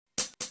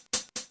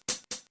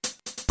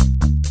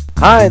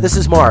Hi, this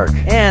is Mark.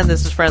 And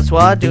this is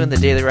Francois doing the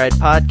Daily Ride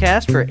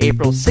podcast for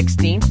April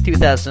 16th,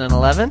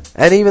 2011.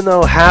 And even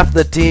though half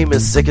the team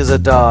is sick as a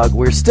dog,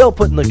 we're still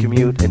putting the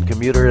commute in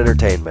commuter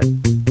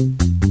entertainment.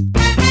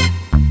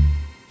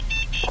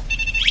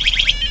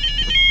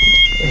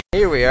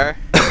 Here we are.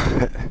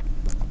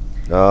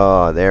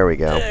 Oh, there we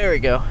go. There we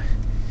go.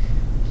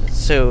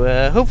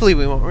 So, hopefully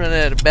we won't run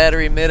out of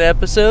battery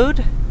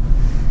mid-episode.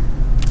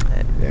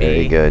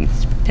 Very good.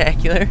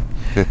 Spectacular.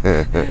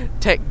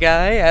 Tech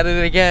guy at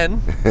it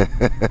again.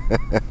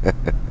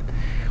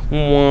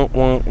 Yeah,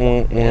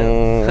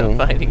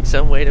 finding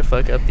some way to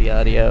fuck up the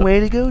audio. Way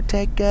to go,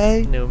 tech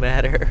guy. No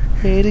matter.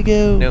 Way to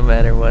go. No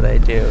matter what I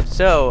do.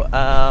 So,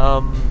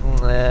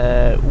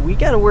 we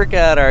gotta work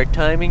out our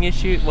timing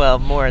issue. Well,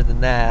 more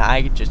than that,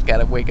 I just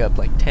gotta wake up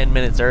like 10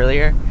 minutes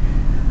earlier.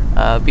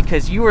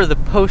 Because you were the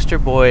poster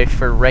boy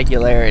for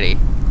regularity.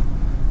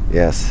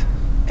 Yes.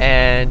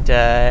 And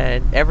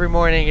every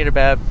morning at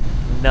about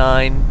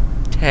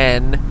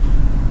 9:10,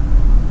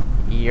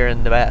 you're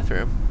in the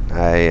bathroom.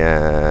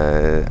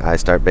 I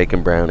start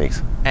baking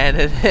brownies.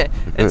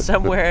 And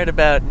somewhere at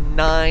about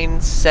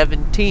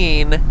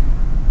 9:17,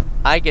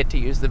 I get to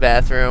use the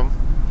bathroom.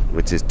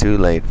 Which is too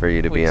late for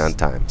you to be on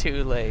time.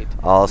 Too late.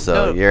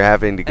 Also, you're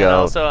having to go. And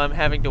also, I'm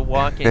having to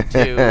walk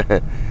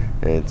into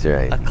That's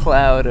right. a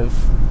cloud of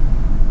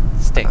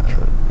stink.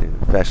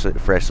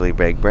 Freshly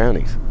baked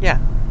brownies. Yeah.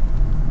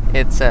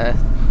 It's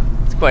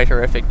quite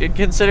horrific, dude,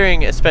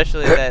 considering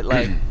especially that,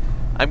 like,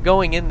 I'm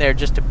going in there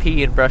just to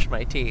pee and brush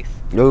my teeth.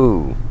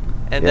 Ooh.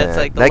 And yeah. that's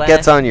like that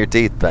gets on your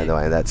teeth, by the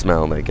way. That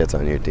smell that gets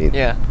on your teeth.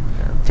 Yeah.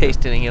 I'm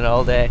tasting it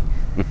all day.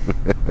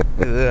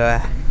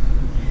 Ugh.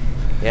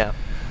 Yeah.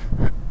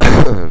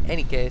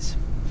 Any case,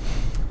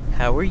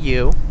 how are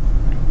you?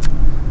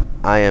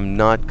 I am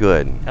not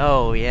good.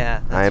 Oh,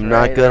 yeah. I am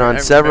right. not good on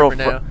several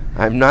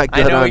I'm not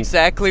good I know on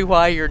exactly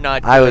why you're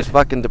not good. I was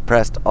fucking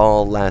depressed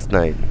all last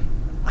night.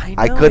 I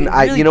know, I couldn't it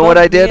really you know what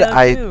I bummed me did?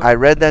 out, too. I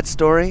read that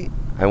story.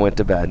 I went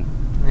to bed.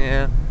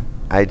 Yeah.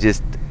 You're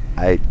just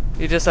like,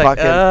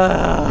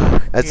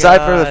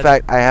 aside from the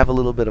fact I have a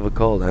little bit of a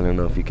cold. I don't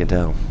know if you can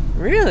tell.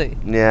 Really?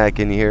 Yeah,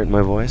 can you hear it in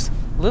my voice?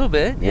 A little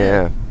bit,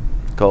 Yeah.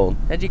 Cold.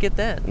 How'd you get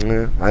that?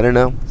 Yeah, I don't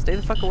know. Stay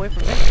the fuck away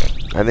from me.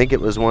 I think it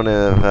was one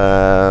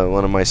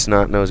of my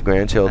snot-nosed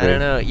grandchildren. I don't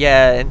know.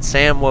 Yeah, and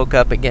Sam woke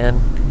up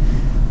again,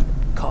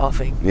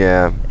 coughing.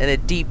 Yeah. And a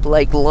deep,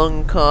 like,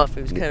 lung cough.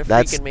 It was kind of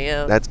freaking me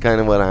out. That's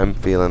kind of what I'm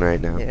feeling right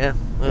now. Yeah.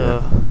 Yeah.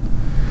 Ugh.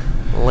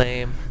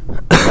 Lame.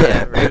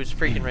 Yeah, he was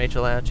freaking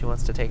Rachel out. She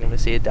wants to take him to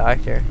see a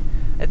doctor.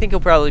 I think he'll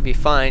probably be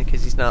fine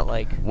because he's not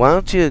like... Why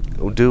don't you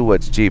do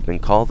what's cheap and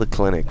call the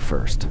clinic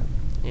first?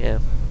 Yeah.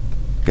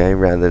 Okay,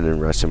 rather than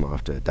rush him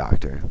off to a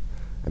doctor.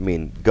 I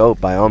mean,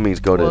 by all means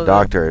go to a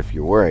doctor if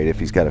you're worried, if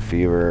he's got a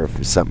fever, or if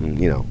it's something,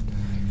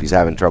 if he's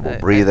having trouble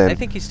breathing. I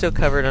think he's still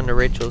covered under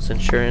Rachel's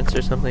insurance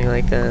or something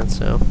like that,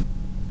 so...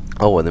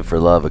 Oh, well then for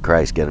love of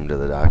Christ, get him to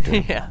the doctor.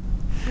 Yeah.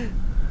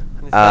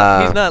 He's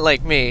not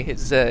like me,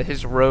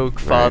 his rogue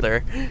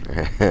father.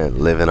 Right.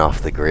 Living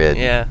off the grid.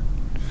 Yeah.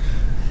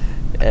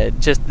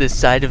 Just this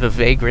side of a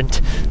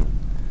vagrant.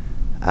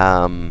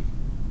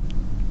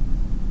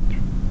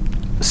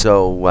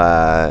 So,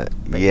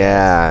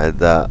 yeah,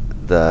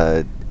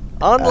 the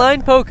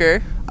online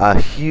poker. A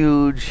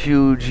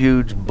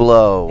huge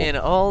blow. In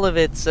all of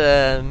its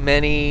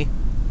many...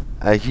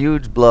 A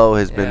huge blow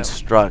has been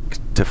struck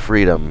to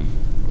freedom.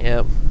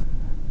 Yep.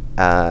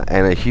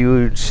 And a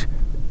huge,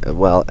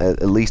 well,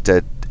 at least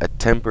a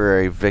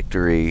temporary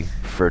victory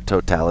for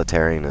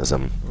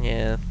totalitarianism.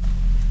 Yeah.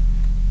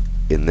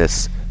 In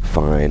this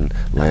fine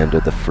land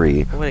of the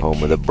free,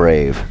 home of the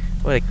brave.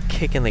 What a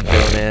kick in the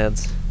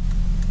gonads.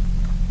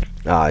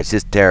 It's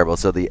just terrible.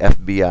 So the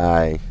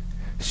FBI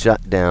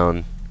shut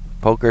down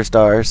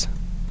PokerStars,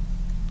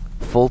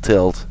 Full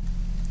Tilt,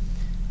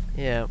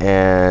 yeah,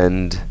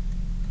 and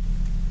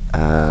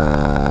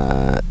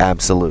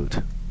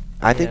Absolute.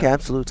 I think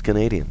Absolute's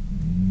Canadian.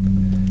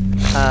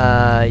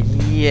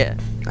 Yeah.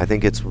 I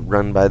think it's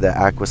run by the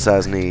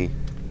Akwesasne.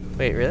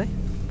 Wait, really?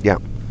 Yeah.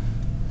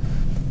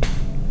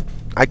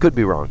 I could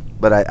be wrong,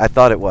 but I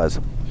thought it was.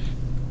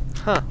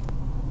 Huh.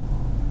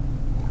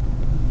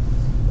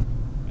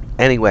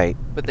 Anyway,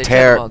 but they shut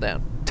them all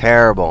down.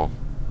 Terrible.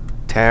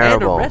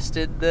 And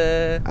arrested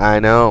the... I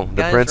know,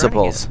 the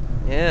principals.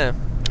 Yeah.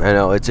 I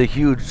know, it's a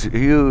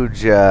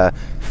huge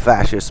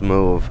fascist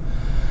move.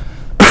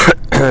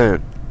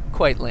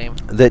 Quite lame.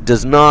 That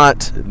does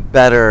not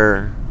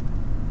better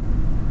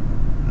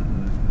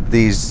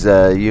these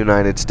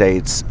United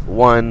States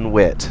one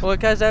whit. Well,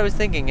 guys, I was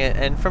thinking it,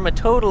 and from a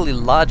totally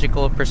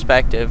logical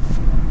perspective,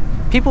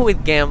 people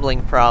with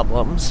gambling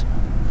problems,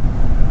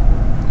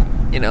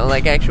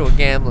 like actual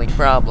gambling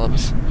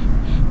problems,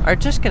 are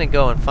just going to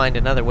go and find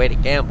another way to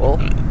gamble.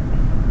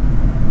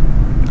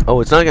 Oh,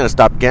 it's not going to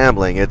stop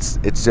gambling. It's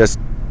just,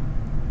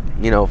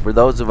 for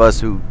those of us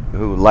who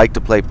like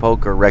to play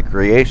poker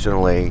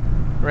recreationally,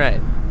 right?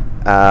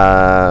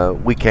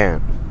 We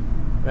can't.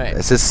 Right.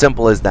 It's as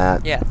simple as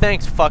that. Yeah,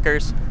 thanks,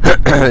 fuckers.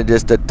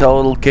 Just a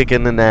total kick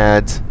in the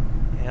nads.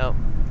 Yep.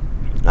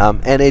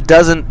 And it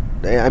doesn't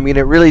I mean,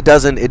 it really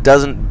doesn't. It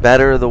doesn't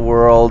better the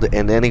world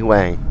in any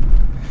way.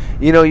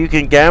 You know, you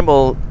can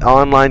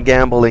online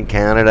gamble in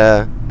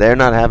Canada. They're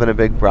not having a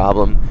big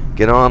problem.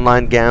 Get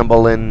online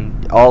gamble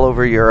in all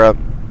over Europe.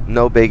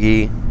 No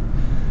biggie.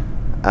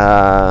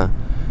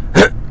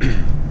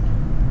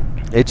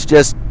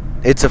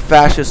 It's a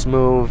fascist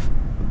move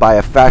by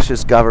a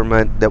fascist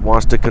government that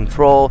wants to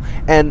control.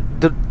 And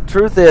the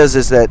truth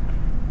is that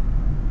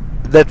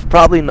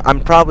I'm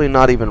probably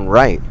not even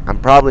right. I'm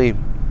probably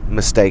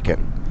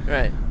mistaken.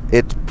 Right.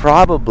 It's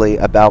probably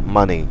about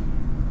money.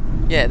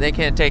 Yeah, they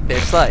can't take their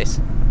slice.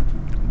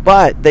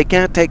 But they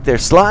can't take their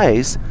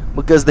slice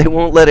because they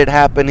won't let it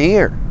happen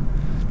here.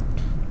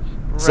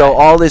 Right. So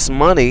all this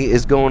money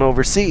is going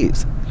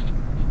overseas.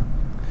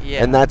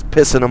 Yeah. And that's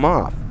pissing them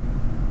off.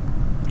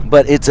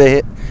 But it's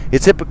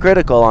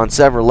hypocritical on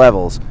several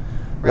levels.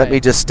 Right. Let me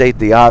just state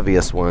the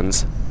obvious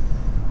ones.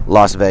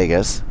 Las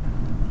Vegas,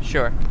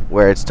 Sure.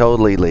 where it's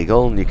totally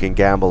legal and you can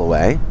gamble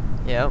away.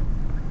 Yep.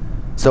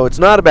 So it's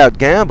not about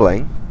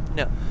gambling.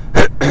 No.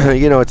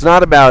 You know, it's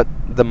not about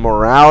the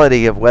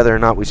morality of whether or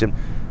not we should.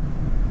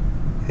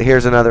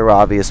 Here's another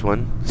obvious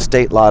one.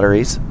 State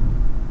lotteries.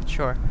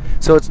 Sure.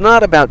 So it's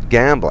not about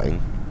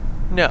gambling.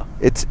 No.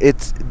 It's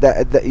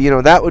that you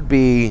know, that would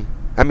be,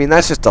 I mean,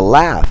 that's just a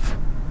laugh.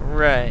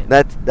 Right.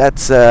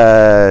 That's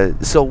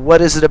so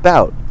what is it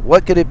about?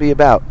 What could it be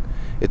about?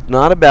 It's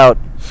not about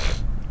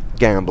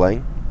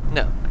gambling.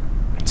 No.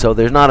 So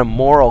there's not a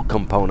moral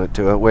component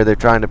to it where they're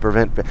trying to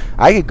prevent.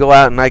 I could go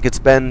out and I could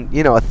spend,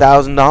 you know,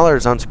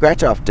 $1,000 on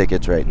scratch-off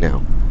tickets right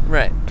now.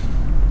 Right.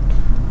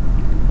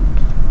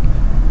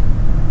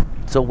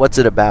 So what's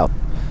it about?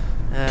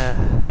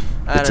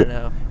 I don't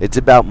know. It's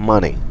about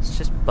money. It's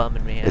just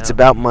bumming me out. It's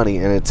about money,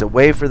 and it's a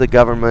way for the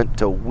government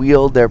to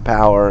wield their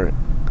power.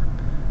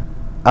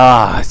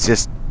 It's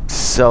just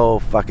so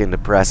fucking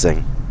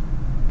depressing.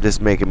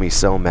 Just making me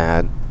so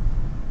mad.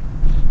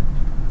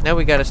 Now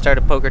we got to start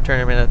a poker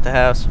tournament at the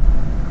house.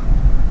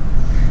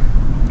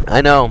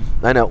 I know.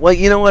 Well,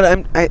 you know what?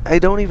 I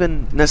don't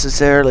even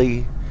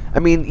necessarily. I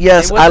mean,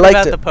 yes, Hey, I like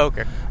about to. the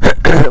poker.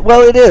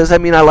 Well, it is. I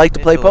mean, I like to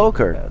It's play a little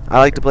poker. about I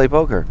like to play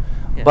poker.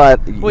 Yeah. But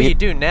Well, you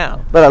do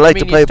now. But I like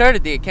mean, to play. You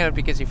started the account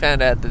because you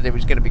found out that it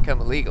was going to become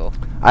illegal.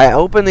 I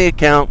opened the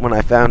account when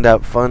I found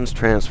out funds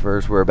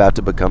transfers were about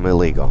to become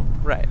illegal.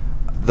 Right.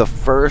 The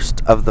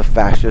first of the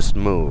fascist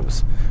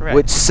moves, Right.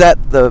 which set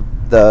up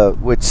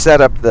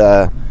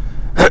the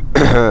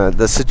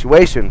the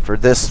situation for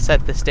this.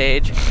 Set the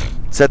stage.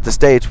 Set the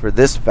stage for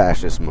this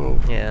fascist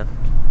move. Yeah.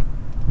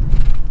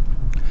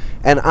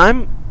 And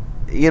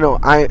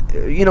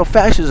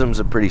fascism's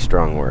a pretty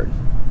strong word.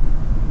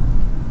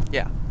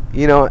 Yeah.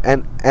 You know,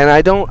 and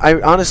I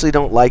honestly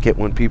don't like it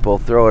when people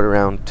throw it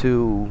around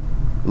too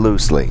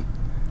loosely.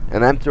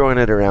 And I'm throwing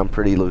it around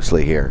pretty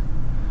loosely here.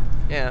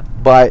 Yeah.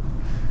 But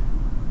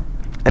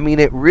I mean,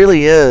 it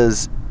really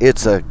is.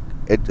 It's a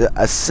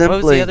simply.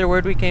 What was the other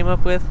word we came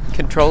up with?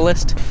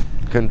 Controlist.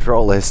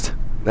 Controlist.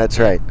 That's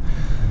right.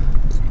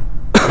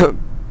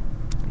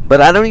 But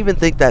I don't even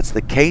think that's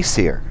the case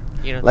here.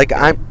 You don't Like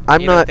think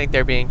I'm you not. don't think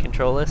they're being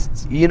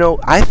controlists? You know,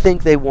 I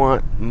think they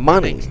want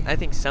money. I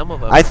think some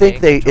of them. I are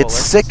think being it controlists.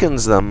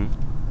 sickens them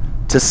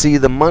to see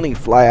the money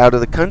fly out of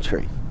the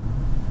country.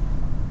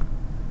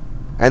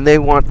 And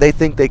they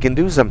think they can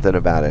do something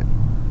about it.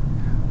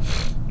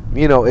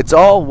 You know, it's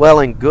all well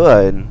and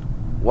good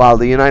while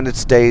the United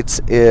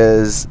States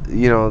is,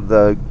 you know,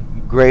 the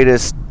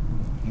greatest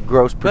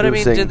gross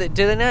producing. But I mean,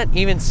 do they not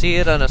even see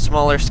it on a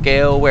smaller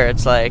scale where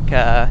it's like,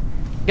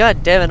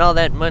 God damn it, all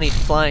that money's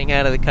flying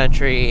out of the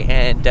country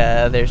and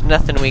there's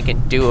nothing we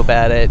can do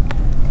about it.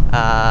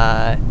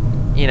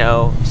 You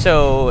know,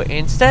 so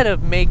instead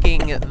of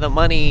making the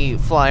money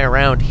fly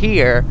around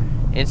here,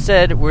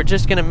 instead we're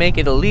just going to make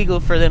it illegal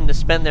for them to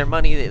spend their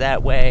money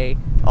that way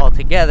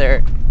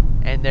altogether,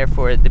 and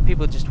therefore the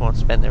people just won't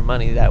spend their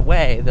money that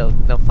way.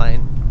 They'll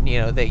find, you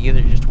know, they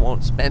either just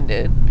won't spend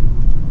it.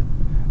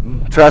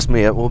 Trust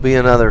me, it will be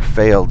another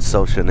failed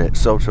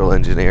social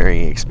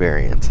engineering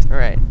experience.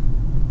 Right.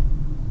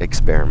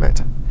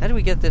 Experiment. How do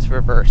we get this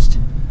reversed?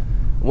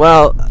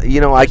 Well,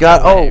 you know, I There's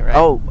got no way,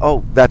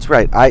 right? that's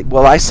right.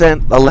 I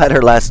sent a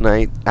letter last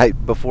night.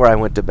 Before I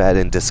went to bed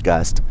in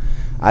disgust.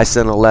 I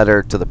sent a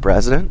letter to the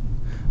president.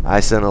 I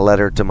sent a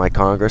letter to my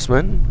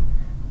congressman,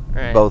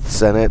 Right. both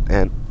Senate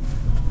and.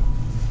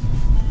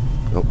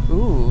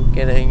 Ooh,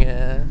 getting.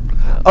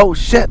 Oh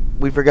shit!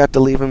 We forgot to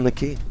leave him the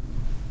key.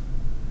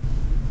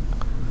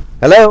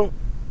 Hello.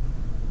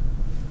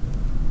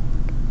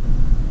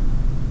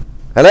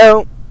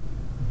 Hello.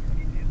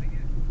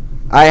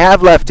 I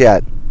have left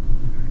yet.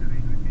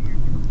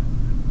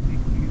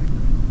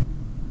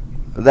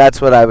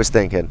 That's what I was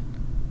thinking.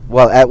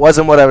 Well, it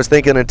wasn't what I was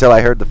thinking until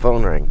I heard the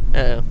phone ring.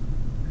 Oh.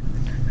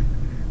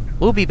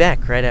 We'll be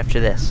back right after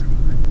this.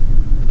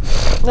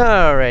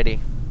 Alrighty.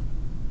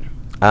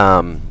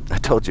 I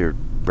told your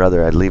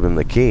brother I'd leave him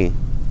the key,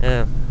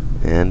 Oh.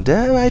 and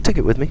I took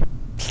it with me.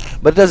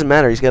 But it doesn't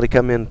matter. He's got to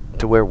come in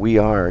to where we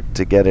are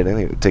to get it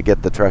anyway, to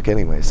get the truck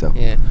anyway. So.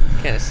 Yeah.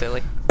 Kind of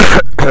silly.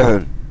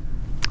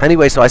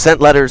 Anyway, so I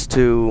sent letters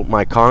to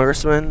my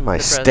congressman, my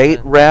The state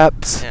president.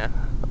 reps, Yeah.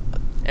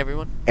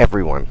 Everyone?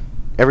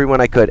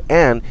 everyone I could,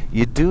 and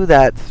you do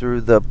that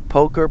through the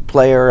Poker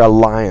Player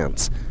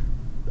Alliance,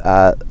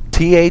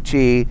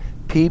 theppa.org,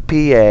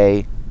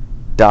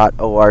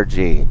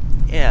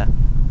 Yeah.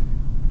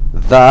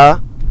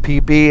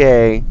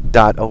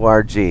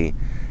 theppa.org,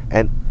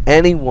 and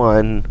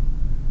anyone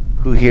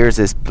who hears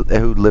this,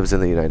 who lives in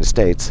the United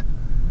States,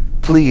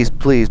 please,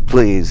 please,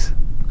 please,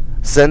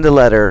 send a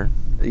letter.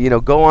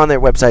 Go on their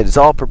website. It's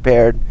all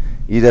prepared.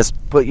 You just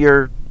put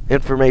your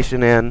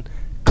information in,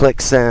 click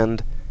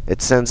send.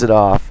 It sends it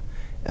off.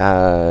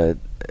 Take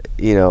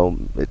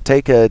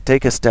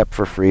a step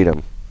for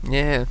freedom.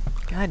 Yeah.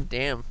 God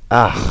damn.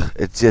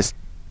 It's just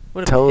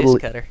What a totally.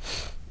 piss cutter.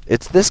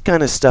 It's this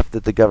kind of stuff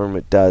that the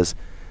government does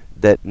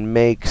that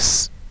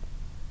makes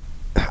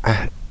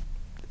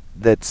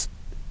that's.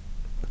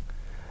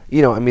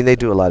 They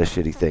do a lot of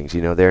shitty things.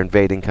 They're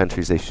invading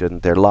countries they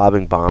shouldn't. They're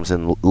lobbing bombs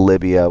in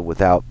Libya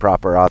without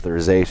proper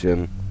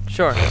authorization.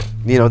 Sure.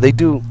 They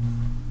do.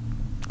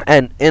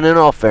 And in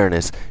all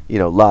fairness,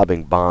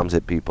 lobbing bombs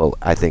at people,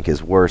 I think,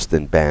 is worse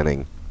than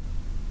banning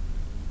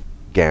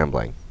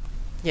gambling.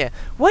 Yeah.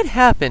 What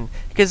happened?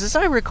 Because as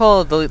I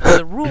recall,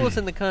 the rules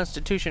in the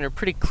Constitution are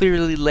pretty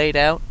clearly laid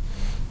out.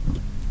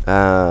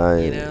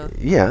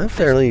 Yeah,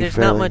 fairly. There's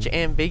fairly. not much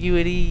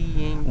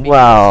ambiguity.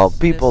 Well,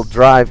 people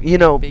drive,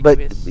 but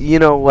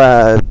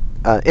ambiguous.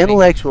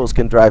 intellectuals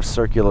can drive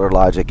circular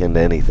logic into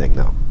anything,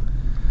 though.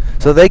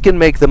 So they can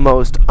make the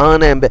most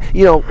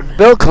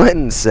Bill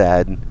Clinton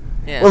said,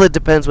 Yeah. well, it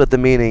depends what the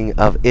meaning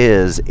of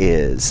is.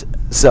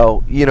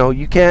 So,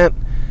 you can't.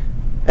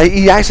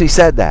 He actually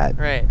said that.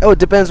 Right. Oh, it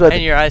depends what.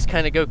 And your eyes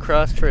kind of go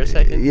crossed for a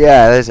second.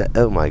 Yeah.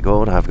 Oh my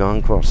God, I've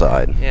gone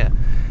cross-eyed. Yeah.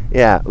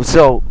 Yeah.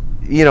 So,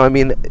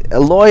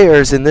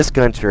 lawyers in this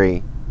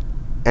country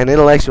and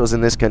intellectuals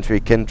in this country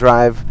can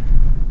drive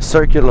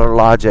circular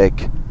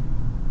logic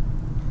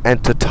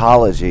and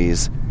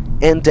tautologies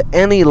into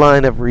any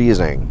line of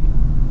reasoning.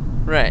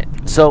 Right.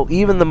 So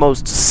even the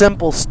most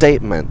simple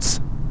statements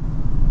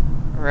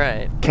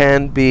Right.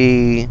 can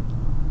be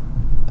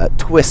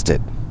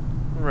twisted.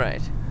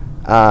 Right.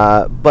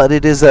 But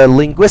it is a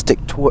linguistic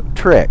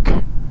trick.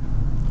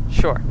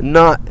 Sure.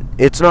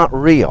 It's not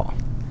real.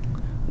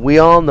 We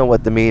all know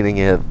what the meaning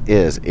of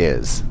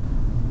is.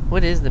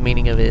 What is the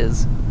meaning of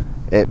is?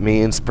 It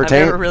means I've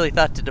pertain. never really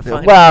thought to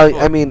define it Well,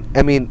 before. I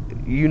mean,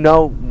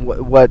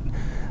 what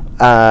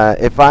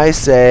if I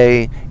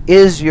say,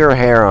 "Is your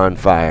hair on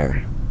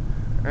fire?"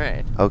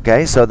 Right.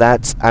 Okay, so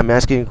I'm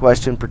asking a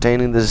question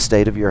pertaining to the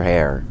state of your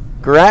hair.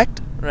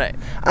 Correct? Right.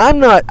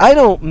 I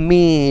don't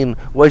mean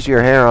was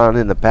your hair on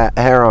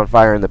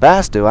fire in the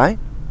past, do I?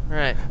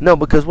 Right. No,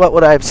 because what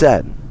would I have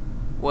said?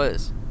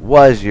 Was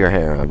your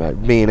hair on fire?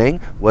 Meaning,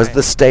 was Right.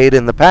 the state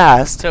in the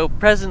past So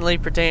presently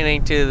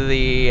pertaining to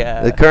the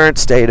the current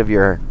state of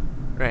your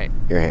right.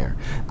 hair?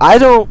 I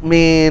don't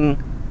mean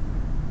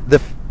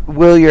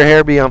will your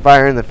hair be on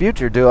fire in the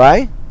future, do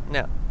I?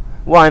 No.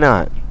 Why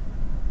not?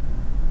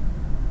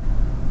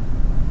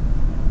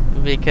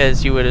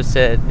 Because you would have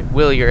said,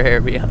 "Will your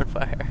hair be on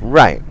fire?"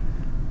 Right.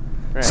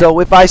 Right. So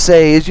if I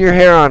say, "Is your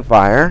hair on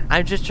fire?"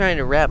 I'm just trying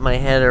to wrap my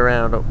head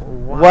around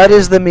why. What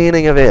is the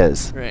meaning of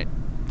is? Right.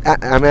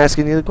 I'm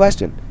asking you the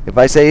question. If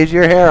I say, "Is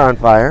your hair on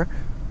fire?"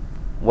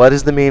 What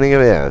is the meaning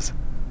of is?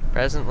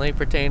 Presently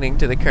pertaining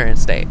to the current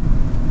state.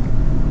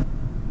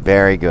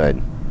 Very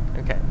good.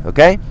 Okay.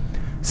 Okay?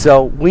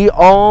 So we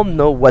all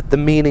know what the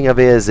meaning of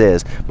is.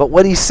 But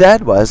what he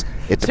said was,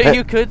 it So depends.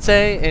 you could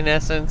say, in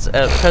essence,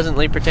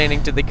 presently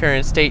pertaining to the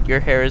current state,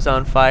 your hair is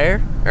on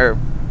fire, or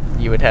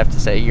you would have to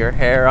say, your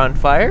hair on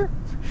fire.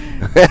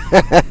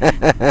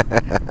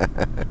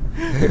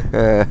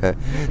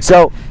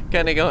 So,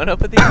 Kind of going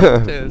up at the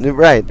end.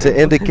 right,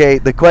 to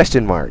indicate the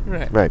question mark.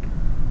 Right.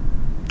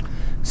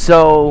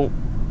 So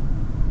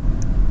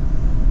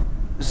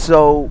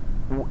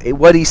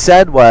what he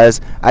said was,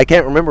 I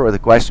can't remember what the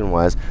question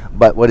was,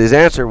 but what his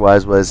answer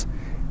was,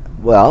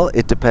 well,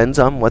 it depends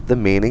on what the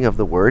meaning of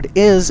the word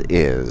is.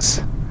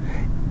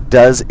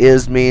 Does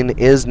is mean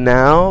is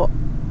now,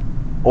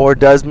 or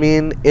does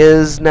mean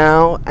is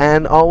now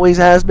and always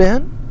has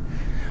been?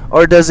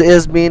 Or does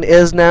is mean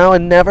is now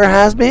and never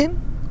has been?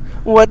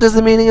 What does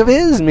the meaning of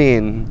is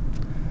mean?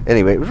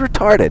 Anyway, it was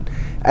retarded.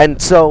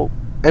 And so,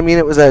 I mean,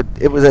 it was a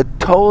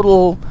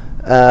total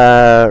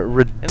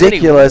ridiculous. And then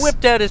he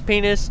whipped out his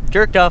penis,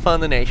 jerked off on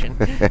the nation.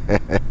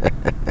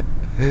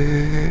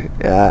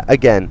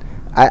 Again,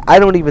 I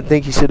don't even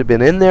think he should have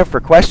been in there for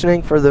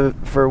questioning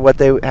for what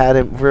they had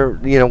him for,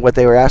 what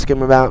they were asking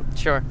him about.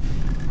 Sure.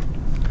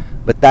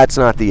 But that's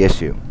not the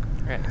issue.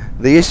 Right.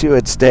 The issue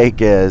at stake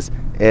is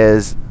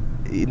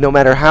no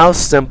matter how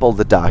simple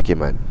the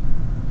document,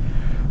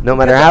 no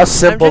matter how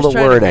simple the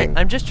wording.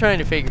 I'm just trying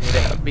to figure it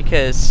out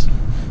because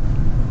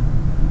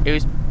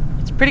it's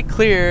pretty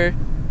clear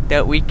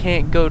that we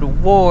can't go to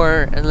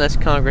war unless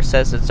Congress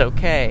says it's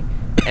okay.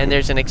 And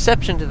there's an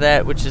exception to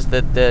that, which is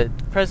that the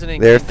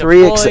president There are can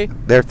three deploy.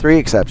 there are three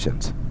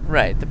exceptions.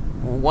 Right.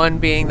 One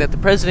being that the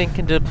president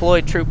can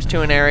deploy troops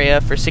to an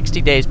area for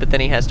 60 days, but then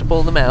he has to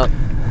pull them out.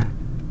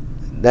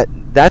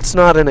 That's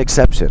not an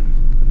exception.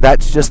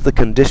 That's just the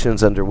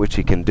conditions under which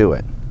he can do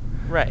it.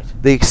 Right.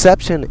 The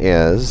exception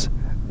is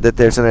that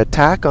there's an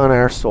attack on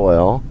our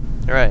soil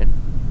Right.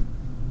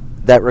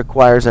 that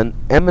requires an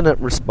imminent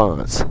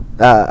response,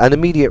 an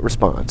immediate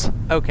response.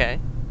 Okay.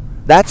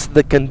 That's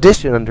the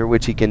condition under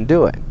which he can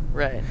do it.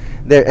 Right.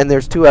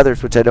 There's two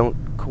others which I don't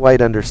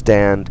quite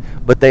understand,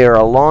 but they are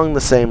along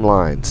the same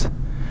lines.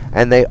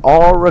 And they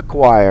all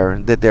require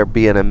that there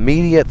be an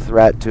immediate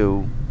threat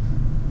to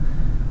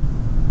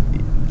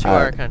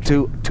our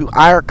country. To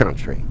our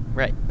country.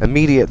 Right.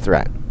 Immediate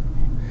threat.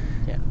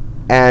 Yeah.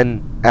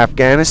 And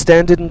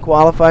Afghanistan didn't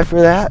qualify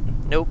for that.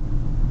 Nope.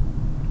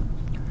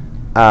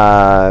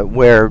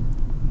 Where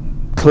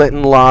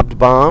Clinton lobbed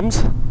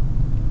bombs.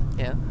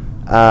 Yeah.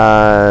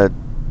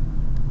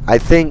 I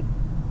think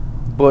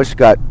Bush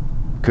got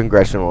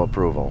congressional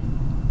approval.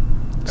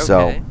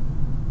 Okay.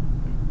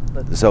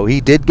 So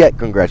he did get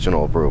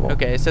congressional approval.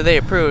 Okay, so they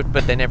approved,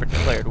 but they never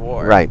declared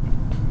war. Right.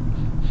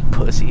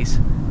 Pussies.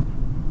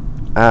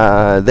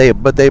 They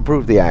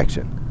approved the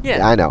action.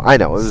 Yeah. I know.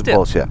 It was Still.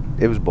 bullshit.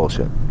 It was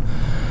bullshit.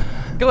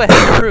 Go ahead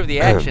and approve the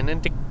action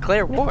and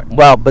declare war.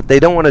 Well, but they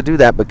don't want to do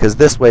that because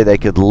this way they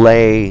could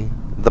lay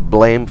the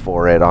blame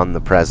for it on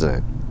the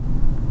president.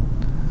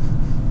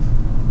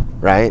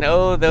 Right?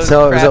 No, those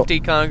So crafty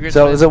congressmen.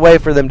 So it was a way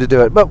for them to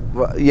do it. But,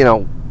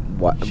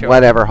 Sure.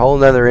 whatever.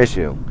 Whole other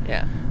issue.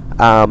 Yeah.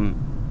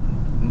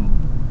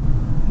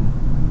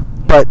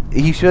 But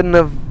he shouldn't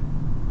have,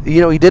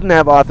 he didn't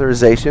have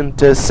authorization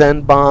to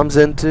send bombs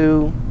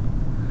into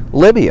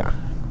Libya.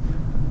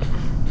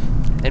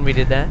 And we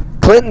did that?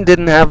 Clinton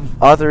didn't have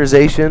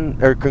authorization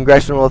or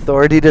congressional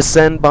authority to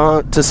send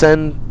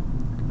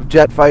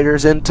jet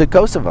fighters into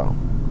Kosovo.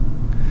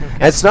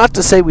 Okay. It's not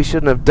to say we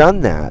shouldn't have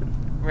done that.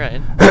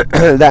 Right.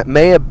 That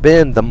may have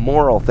been the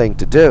moral thing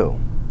to do,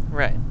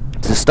 Right.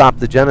 to stop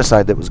the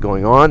genocide that was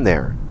going on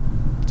there.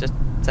 Just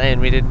saying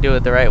we didn't do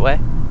it the right way?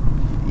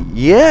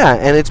 Yeah,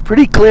 and it's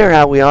pretty clear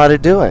how we ought to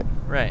do it.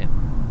 Right.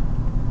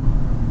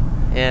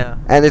 Yeah.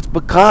 And it's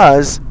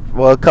because,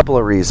 a couple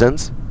of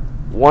reasons.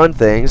 One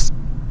thing's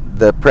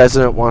the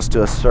president wants to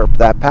usurp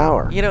that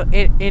power.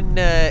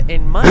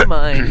 In my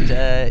mind,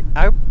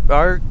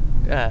 our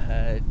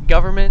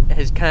government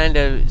has kind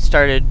of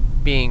started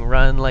being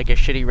run like a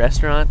shitty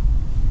restaurant.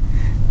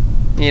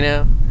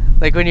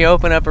 Like when you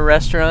open up a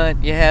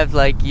restaurant, you have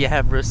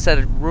a set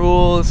of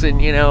rules, and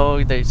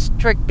there's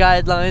strict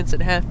guidelines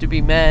that have to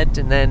be met,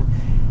 and then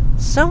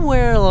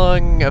somewhere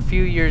along a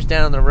few years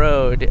down the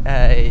road,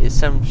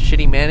 some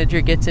shitty manager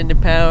gets into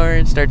power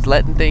and starts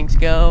letting things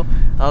go.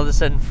 All of a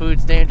sudden,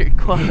 food standard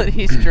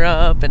qualities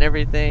drop and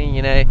everything.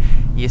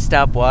 You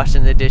stop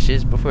washing the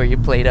dishes before you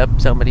plate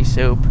up somebody's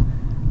soup.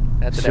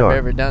 Not that Sure. I've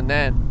ever done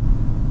that,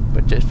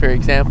 but just for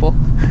example.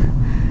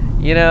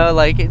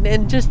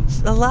 And just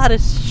a lot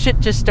of shit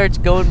just starts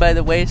going by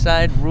the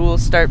wayside.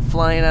 Rules start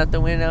flying out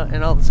the window,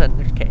 and all of a sudden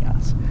there's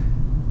chaos.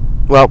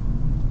 Well,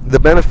 the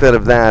benefit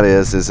of that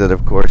is that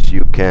of course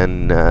you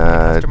can.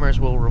 Customers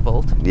will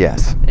revolt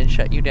Yes. and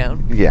shut you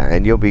down. Yeah,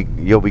 and you'll be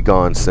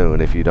gone soon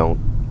if you don't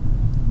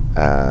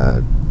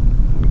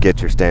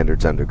get your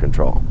standards under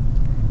control.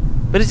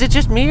 But is it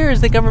just me, or is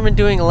the government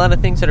doing a lot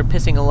of things that are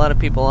pissing a lot of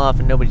people off,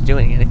 and nobody's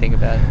doing anything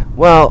about it?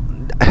 Well,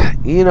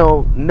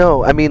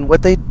 no. I mean,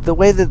 the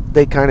way that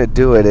they kind of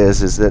do it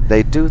is that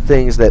they do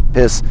things that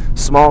piss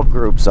small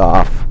groups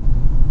off.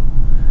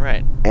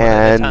 Right.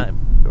 And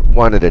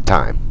one at a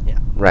time. Yeah.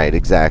 Right,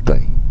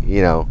 exactly.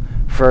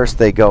 First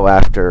they go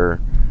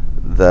after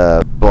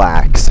the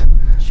blacks,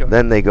 Sure.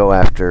 then they go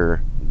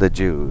after the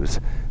Jews,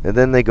 and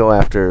then they go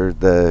after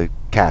the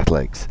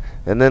Catholics,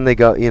 and then they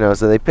go,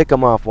 so they pick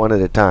them off one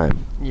at a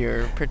time.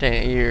 You're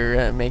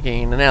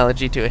making an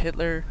analogy to a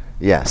Hitler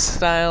Yes.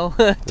 style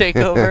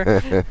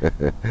takeover.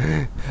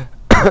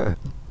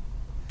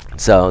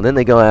 So then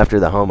they go after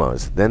the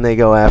homos, then they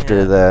go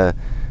after the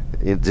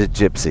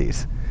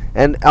gypsies.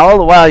 And all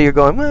the while you're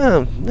going,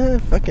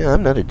 fucking,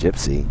 I'm not a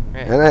gypsy.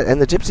 Right.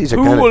 And the gypsies are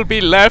Who kind of... will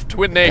be left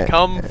when they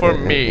come for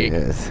me?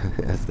 Yes.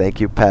 Thank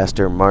you,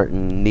 Pastor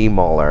Martin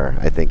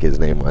Niemöller, I think his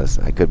name was.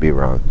 I could be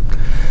wrong.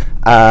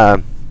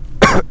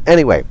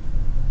 Anyway.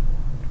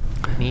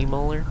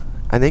 Niemöller?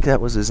 I think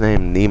that was his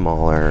name,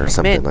 Niemöller or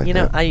something like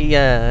that.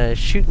 I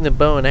shooting the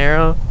bow and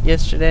arrow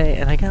yesterday,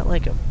 and I got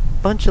like a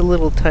bunch of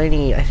little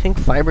tiny, I think,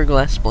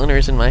 fiberglass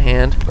splinters in my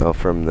hand. Oh,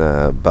 from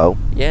the bow?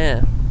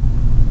 Yeah.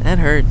 That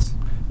hurts.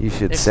 You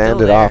should They're sand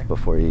still it off there.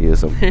 before you use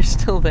them. They're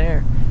still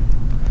there.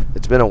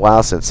 It's been a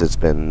while since it's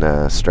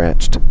been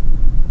stretched.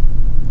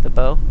 The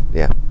bow?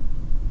 Yeah.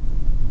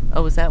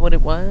 Oh, is that what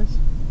it was?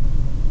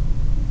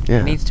 Yeah.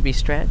 It needs to be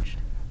stretched?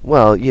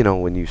 Well,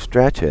 when you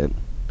stretch it,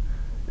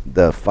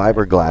 the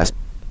fiberglass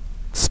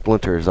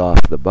splinters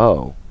off the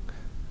bow.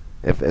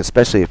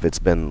 Especially if it's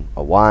been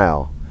a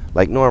while.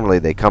 Like normally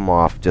they come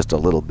off just a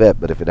little bit,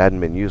 but if it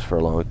hadn't been used for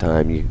a long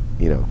time, you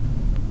know.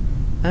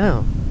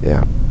 Oh.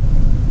 Yeah.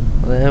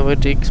 Well, that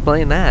would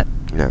explain that.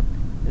 Yeah.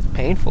 It's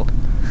painful.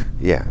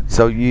 Yeah.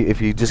 So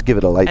if you just give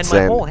it a light And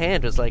sand, my whole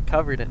hand was like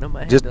covered in them.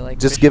 I had just to, like,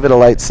 just fish give it it a out.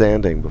 light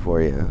sanding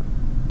before you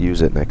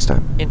use it next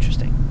time.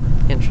 Interesting.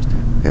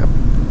 Yeah.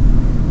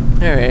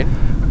 All right.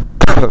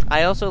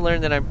 I also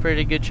learned that I'm a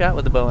pretty good shot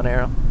with a bow and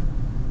arrow.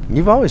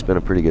 You've always been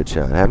a pretty good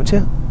shot, haven't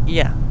you?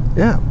 Yeah.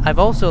 Yeah. I've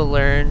also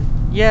learned,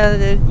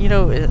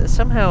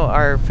 somehow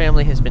our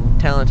family has been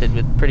talented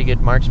with pretty good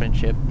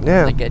marksmanship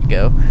Yeah. from the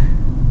get-go.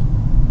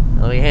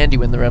 It'll be handy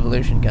when the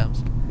revolution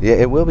comes. Yeah,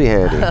 it will be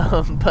handy.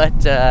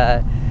 But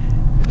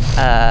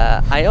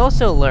I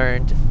also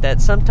learned that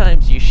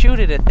sometimes you shoot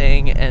at a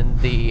thing and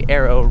the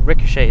arrow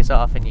ricochets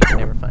off and you can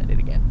never find it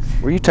again.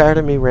 Were you tired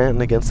of me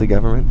ranting against the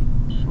government?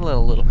 A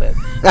little bit.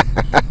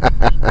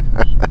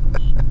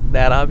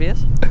 That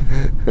obvious?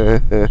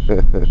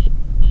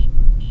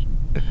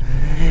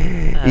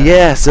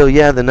 Yeah, so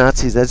the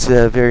Nazis, that's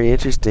very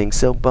interesting.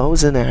 So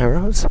bows and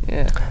arrows?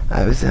 Yeah.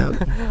 I was out.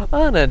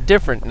 On a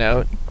different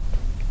note,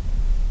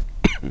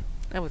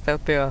 I was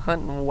out there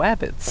hunting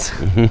wabbits.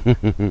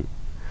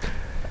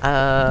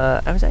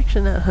 I was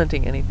actually not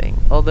hunting anything,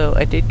 although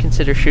I did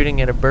consider shooting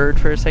at a bird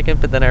for a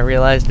second, but then I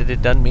realized it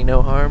had done me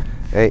no harm.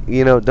 Hey,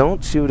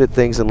 don't shoot at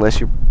things unless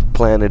you're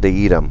planning to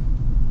eat them.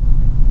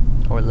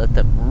 Or let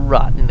them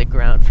rot in the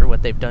ground for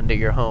what they've done to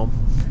your home.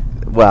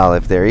 Well,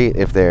 if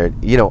they're,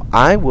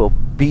 I will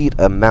beat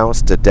a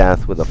mouse to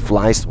death with a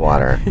fly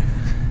swatter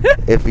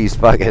if he's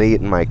fucking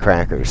eating my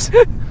crackers.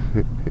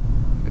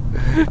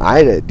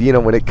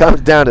 When it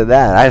comes down to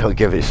that, I don't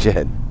give a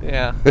shit.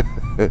 Yeah.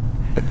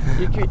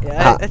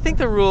 I think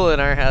the rule in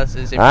our house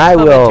is if you I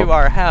come will- into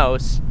our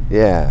house,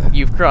 Yeah.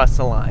 you've crossed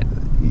the line.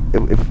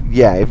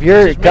 If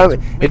you're Just coming,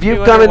 makes if me you've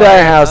wonder come into why our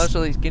the house,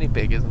 Australia's guinea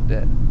pig isn't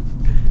dead.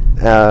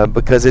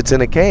 because it's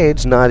in a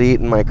cage, not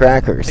eating my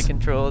crackers. It's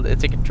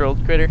a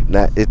controlled critter.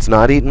 It's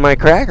not eating my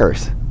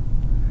crackers.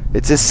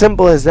 It's as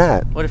simple as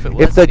that. What if it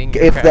was eating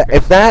your crackers?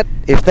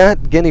 If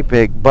that guinea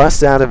pig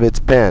busts out of its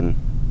pen,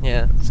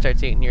 Yeah,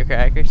 starts eating your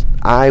crackers.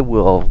 I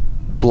will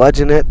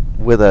bludgeon it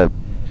with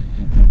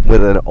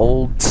an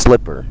old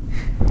slipper.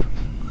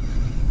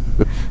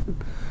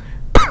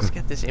 He's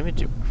got this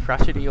image of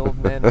crotchety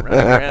old men running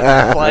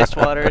around with fly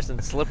swatters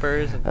and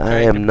slippers. And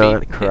I am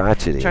not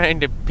crotchety.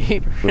 Trying to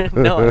beat.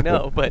 No, I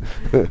know, but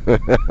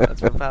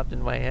that's what popped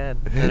in my head.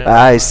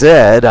 I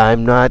said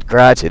I'm not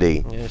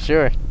crotchety. Yeah,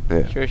 sure.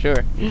 Yeah.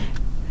 Sure.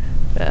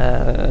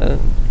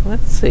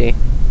 Let's see.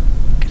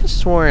 Could have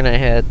sworn I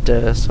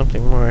had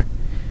something more.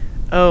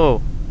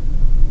 Oh,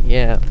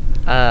 yeah.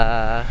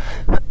 I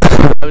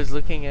was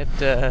looking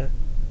at a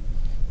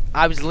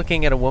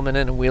woman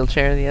in a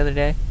wheelchair the other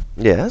day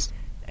Yes.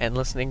 and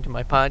listening to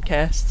my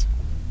podcasts.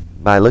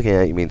 By looking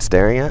at, you mean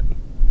staring at?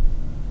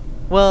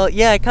 Well,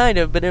 yeah, kind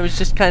of, but it was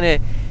just kind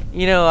of,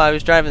 I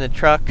was driving the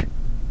truck,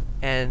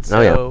 and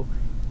so,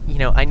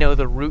 I know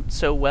the route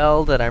so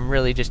well that I'm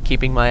really just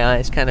keeping my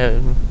eyes kind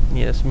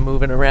of,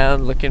 moving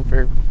around looking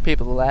for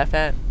people to laugh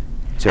at.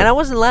 Sure. And I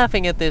wasn't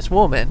laughing at this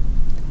woman,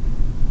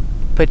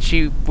 but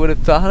she would have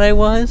thought I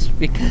was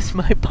because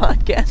my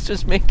podcast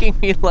was making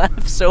me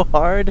laugh so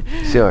hard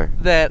Sure.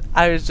 that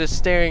I was just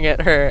staring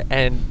at her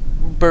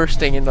and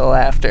bursting into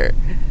laughter.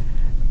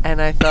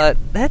 And I thought,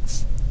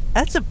 that's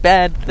a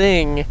bad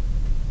thing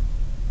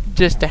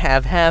just to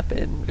have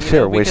happen.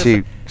 Sure, when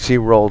she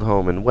rolled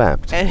home and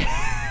wept. And,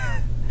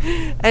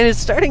 and it's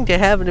starting to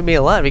happen to me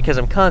a lot because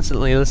I'm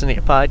constantly listening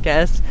to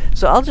podcasts.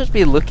 So I'll just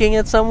be looking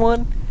at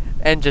someone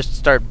and just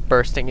start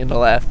bursting into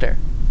laughter.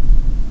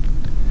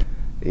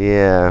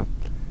 Yeah.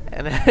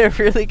 And I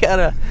really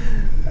gotta.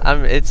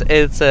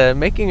 It's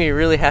making me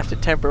really have to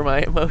temper my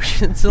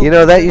emotions.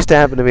 That used to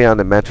happen to me on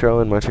the metro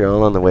in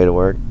Montreal on the way to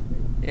work.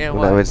 Yeah,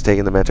 When I was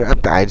taking the metro,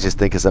 I'd just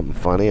think of something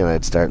funny and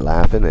I'd start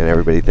laughing, and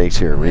everybody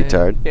thinks you're a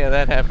retard. Yeah,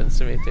 that happens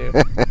to me too.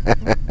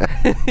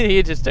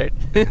 You just start.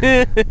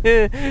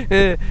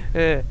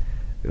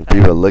 And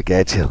people look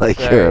at you like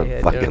Sorry, you're yeah,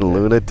 a fucking don't-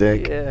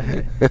 lunatic.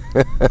 Yeah.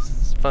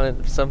 It's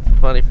fun, something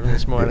funny from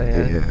this morning.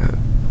 Yeah.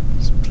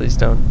 Just please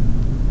don't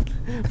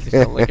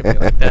look at me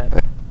like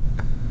that.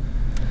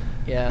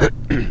 Yeah.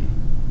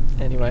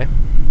 Anyway,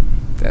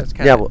 that's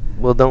kind Yeah, of.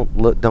 well,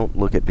 don't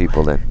look at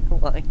people then.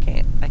 Well, I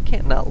can't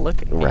not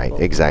look at people. Right,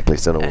 exactly.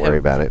 So don't worry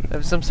about it. I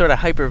have some sort of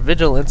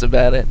hypervigilance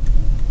about it,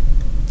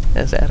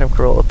 as Adam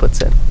Carolla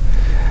puts it.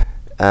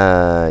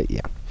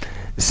 Yeah.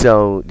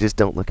 So just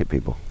don't look at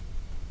people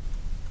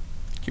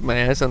Keep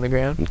my eyes on the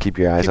ground. and keep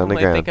your eyes People on the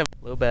might ground. think I'm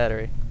low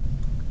battery.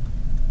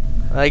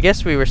 I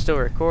guess we were still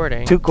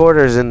recording. 2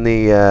 quarters in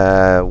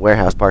the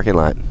warehouse parking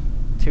lot.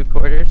 2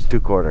 quarters. 2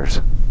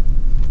 quarters.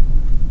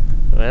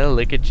 Well,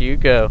 look at you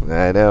go.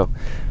 I know.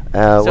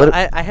 So what?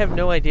 I have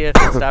no idea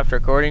if it stopped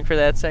recording for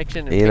that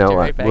section and You picked know it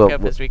what, right back we'll-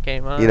 up as we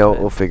came on.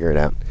 We'll figure it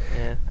out.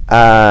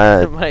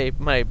 Yeah.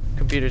 My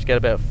computer's got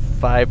about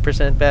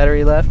 5%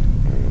 battery left.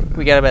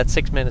 We got about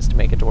 6 minutes to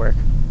make it to work.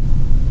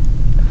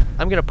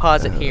 I'm gonna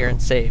pause it here and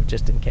save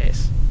just in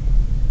case.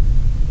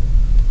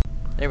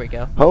 There we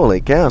go. Holy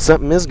cow!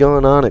 Something is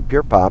going on at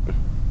Pure Pop.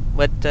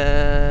 What do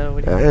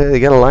you They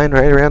got a line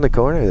right around the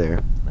corner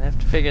there. I have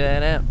to figure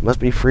that out. Must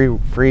be free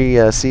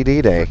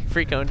CD day.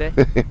 Free cone day.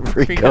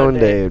 free cone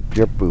day at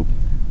Pure Poop.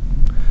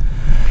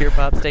 Pure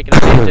Pop's taking a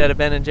page out of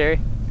Ben and Jerry.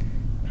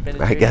 Ben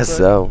and I Jerry's guess book?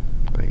 so.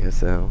 I guess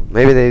so.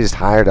 Maybe they just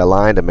hired a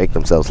line to make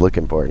themselves look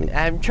important.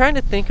 I'm trying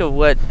to think of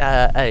what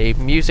a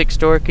music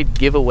store could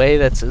give away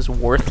that's as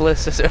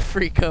worthless as a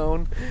free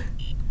cone.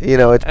 You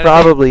know, it's I think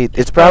probably it's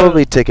it's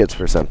probably tickets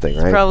for something,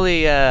 It's right?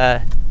 probably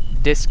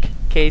disc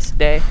case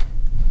day.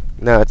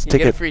 No, it's You get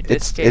a ticket. free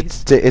It's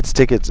disc it's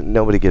tickets.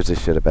 Nobody gives a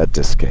shit about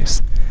disc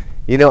case.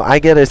 You know, I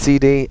get a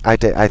CD. I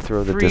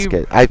throw the Free- disc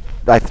case.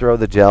 I throw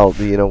the gel.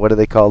 You know, what do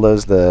they call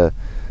those? The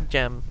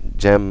Gem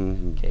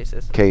gem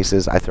cases.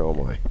 cases. I throw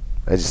them away.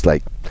 I just I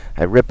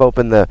rip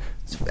open the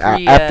It's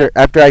free,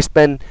 after I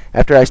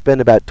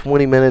spend about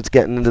 20 minutes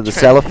getting into the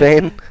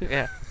cellophane.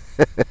 Yeah.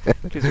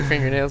 Because your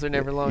fingernails are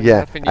never long Yeah,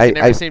 enough, and you can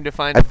never seem to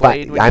find a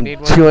blade when I'm you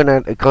need one. chewing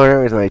on a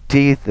corner with my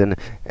teeth, and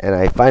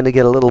I finally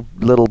get a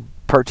little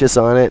purchase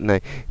on it, and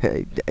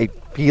I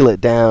peel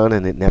it down,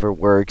 and it never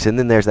works. And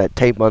then there's that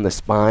tape on the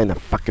spine, the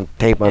fucking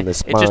tape on the It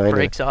spine. just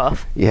breaks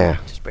off. Yeah.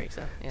 It just breaks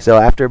off. Yeah. So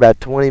after about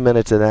 20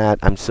 minutes of that,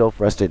 I'm so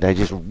frustrated. I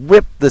just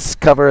rip this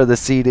cover of the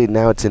CD.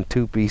 Now it's in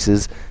two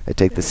pieces. I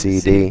take the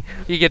CD.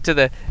 You get to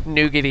the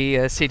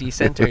nougaty CD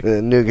center.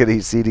 The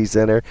nougaty CD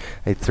center.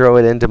 I throw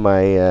it into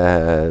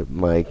my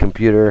my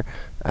computer.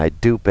 I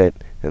dupe it,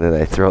 and then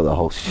I throw the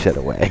whole shit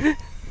away.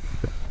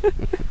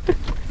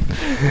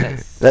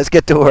 Nice. Let's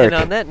get to work. And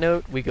on that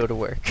note, we go to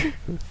work.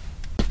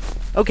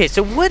 Okay,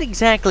 so what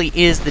exactly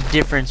is the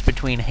difference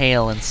between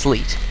hail and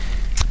sleet?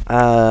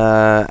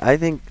 I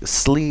think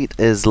sleet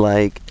is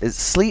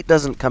sleet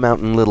doesn't come out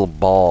in little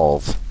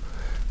balls.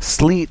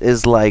 Sleet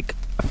is like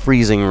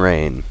freezing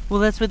rain. Well,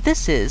 that's what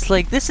this is.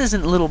 Like, this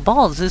isn't little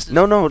balls. This is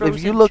No. If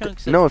frozen you look,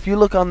 chunks of- no. If you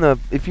look on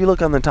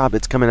the top,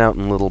 it's coming out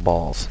in little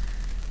balls.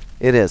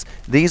 It is.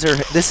 This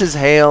is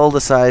hail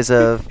the size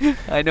of.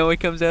 I know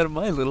it comes out of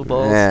my little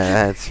balls.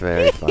 Yeah, that's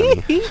very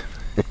funny.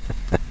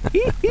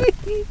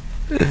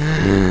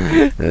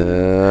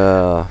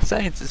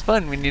 Science is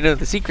fun when you know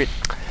the secret.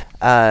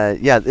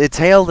 Yeah, it's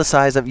hail the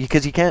size of,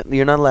 because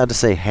you're not allowed to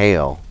say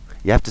hail.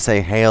 You have to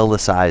say hail the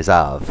size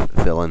of,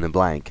 fill in the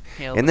blank.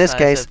 Hail In the this size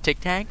case, of Tic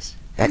Tacs.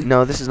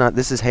 No, this is not.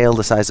 This is hail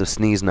the size of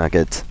sneeze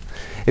nuggets.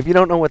 If you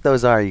don't know what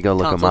those are, you go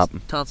look them up.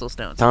 Tonsil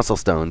stones. Tonsil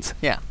stones.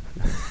 Yeah.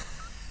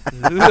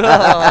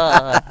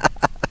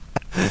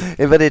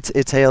 But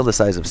it's hail the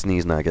size of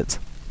sneeze nuggets.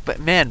 But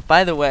man,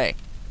 by the way,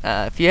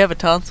 if you have a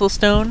tonsil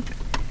stone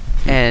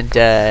and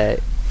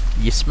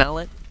you smell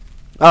it,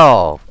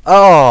 Oh,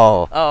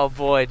 oh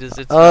boy, does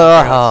it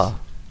smell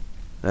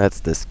that's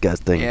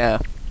disgusting.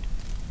 gross.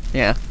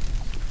 Yeah.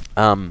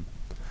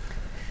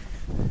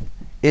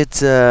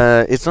 It's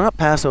not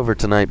Passover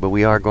tonight, but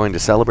we are going to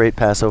celebrate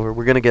Passover.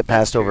 We're going to get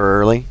That's Passover true.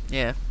 early.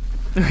 Yeah.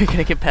 We're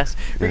gonna get past.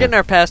 We're Yeah. getting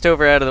our passed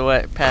over out of the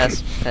way.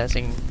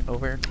 Passing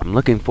over. I'm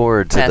looking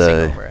forward to Passing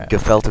the over,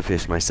 gefilte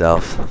fish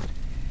myself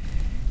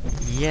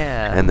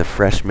Yeah. and the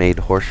fresh made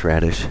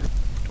horseradish.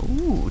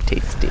 Ooh,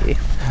 tasty.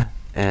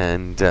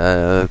 And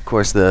of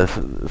course the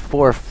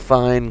 4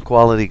 fine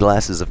quality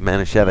glasses of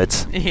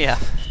Manischewitz. Yeah.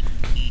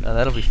 Oh,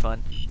 that'll be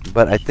fun.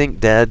 But I think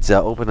Dad's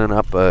opening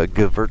up a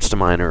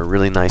Gewürztraminer, a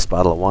really nice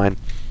bottle of wine,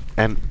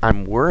 and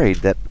I'm worried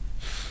that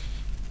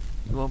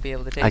You won't be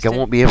able to taste it. I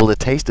won't be able to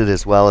taste it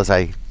as well as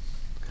I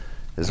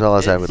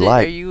would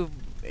like.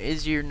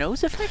 Is your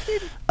nose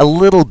affected? A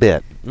little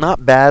bit,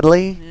 not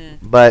badly, Yeah.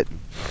 but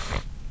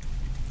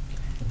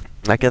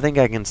I think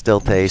I can still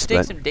taste. Take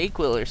But some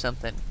Dayquil or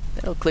something.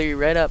 That'll clear you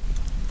right up.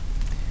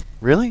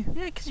 really,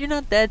 Yeah, 'cause you're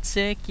not that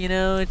sick, you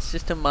know. It's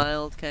just a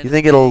mild kind you of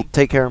think it'll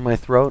take care of my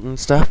throat and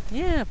stuff?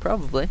 Yeah,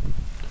 probably.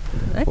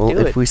 I'd Well, do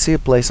if it. we see a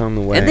place on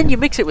the way, And then you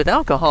mix it with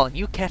alcohol and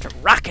you catch a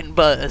rockin'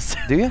 buzz.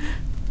 do you?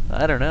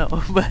 I don't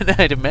know, but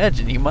I'd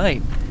imagine you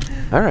might.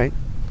 All right.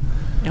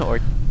 Or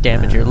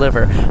damage your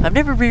liver. I'm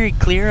never very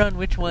clear on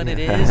which one it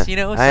is. You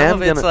know, I some am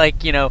of it's gonna-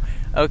 like, you know,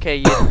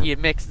 okay, you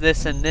mix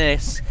this and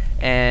this,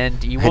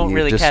 and you And won't you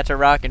really just- catch a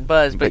rockin'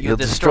 buzz, but but you'll you'll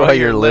destroy destroy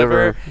your your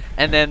liver. liver.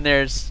 And then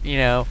there's, you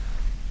know,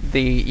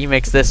 you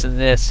mix this and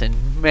this, and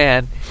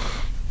man,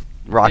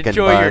 Rockin'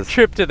 enjoy your buzz.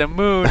 trip to the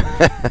moon.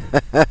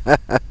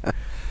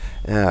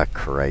 Ah,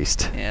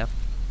 Christ. Yeah.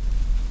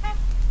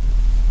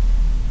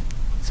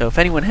 So if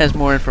anyone has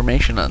more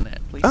information on that,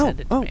 please send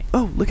it to me.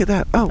 Look at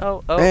that.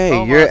 Oh, Hey,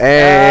 almost. you're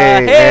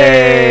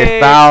hey,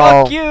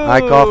 foul. Fuck you. I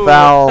call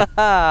foul.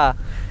 Oh,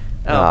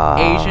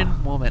 Ah.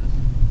 Asian woman.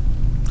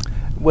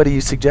 What are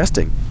you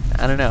suggesting?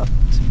 I don't know.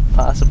 It's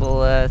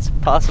possible. It's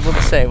possible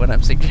to say what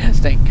I'm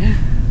suggesting.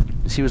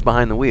 She was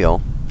behind the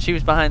wheel. She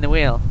was behind the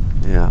wheel.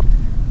 Yeah.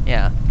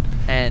 Yeah,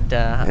 and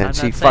And I'm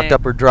she not fucked saying-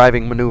 up her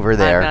driving maneuver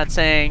there. I'm not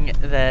saying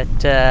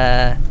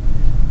that.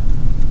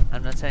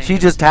 I'm not saying She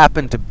it just was-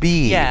 happened to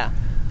be Yeah.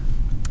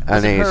 It an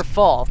wasn't her Asian.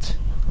 fault.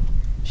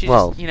 She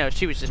Well, just, you know,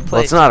 she was just.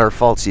 Well, it's placed- not her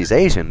fault she's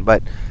Asian,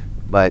 but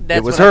That's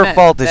it was what I her meant.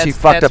 fault that she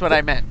fucked That's up. what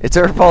I meant. It's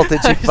her fault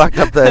that she fucked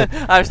up the.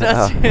 I was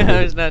not. Oh.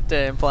 I was not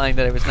implying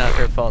that it was not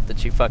her fault that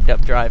she fucked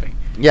up driving.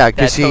 Yeah,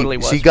 because That totally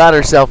was she her got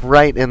fault. herself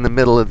right in the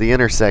middle of the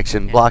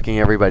intersection, Yeah. blocking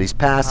everybody's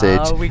passage.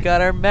 Oh, we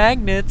got our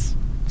magnets.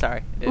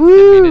 Sorry, I didn't mean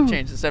Woo! to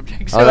change the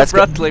subject so Oh, that's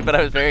good. abruptly, but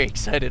I was very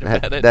excited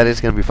about it. That is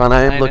going to be fun.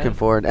 I am I looking know.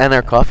 forward. And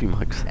our coffee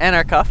mugs. And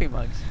our coffee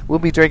mugs. We'll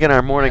be drinking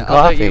our morning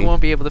Although coffee. you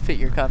won't be able to fit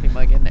your coffee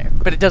mug in there,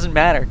 but it doesn't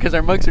matter because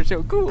our mugs are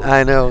so cool.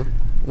 I know.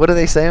 What do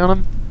they say on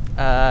them?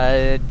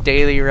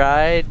 Daily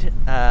Ride.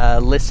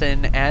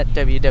 Listen at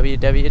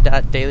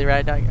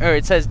www.dailyride.com. Or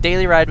it says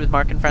Daily Ride with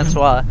Mark and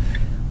Francois.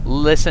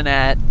 Listen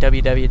at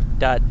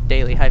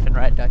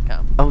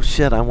www.daily-ride.com. Oh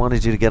shit! I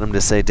wanted you to get them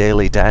to say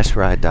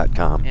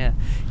daily-ride.com. Yeah.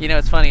 You know,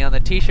 it's funny, on the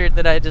t-shirt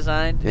that I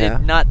designed, Yeah.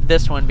 not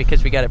this one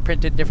because we got it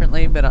printed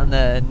differently, but on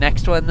the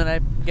next one that I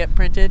get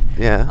printed,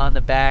 Yeah. on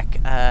the back,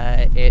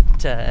 it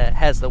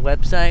has the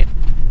website,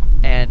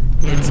 and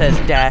it says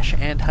dash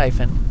and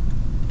hyphen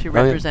to Oh,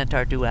 yeah. represent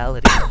our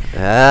duality. Ah,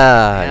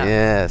 Yeah.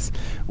 yes.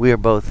 We are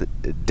both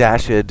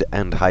dashed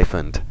and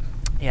hyphened.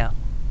 Yeah.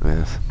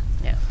 Yes.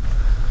 Yeah.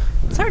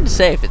 It's hard to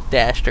say if it's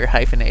dashed or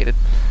hyphenated.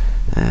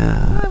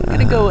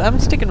 I'm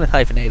sticking with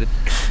hyphenated.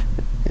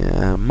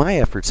 Yeah, my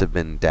efforts have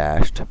been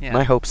dashed. Yeah.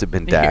 My hopes have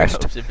been Your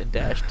dashed. hopes have been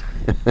dashed.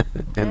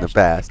 In the Dashed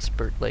past.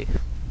 expertly.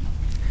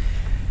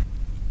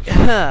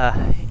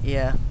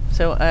 Yeah.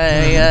 So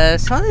I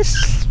saw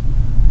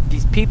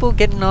these people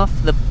getting off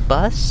the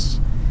bus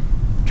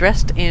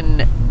dressed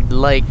in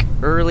like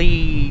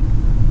early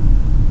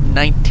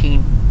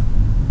 19th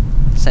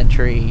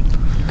century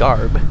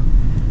garb.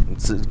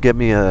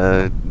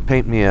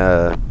 Paint me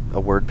a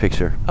word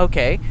picture.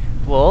 Okay.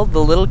 Well, the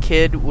little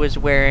kid was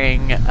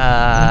wearing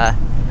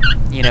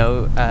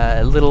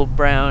little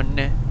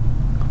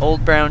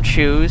old brown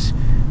shoes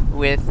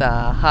with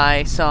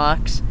high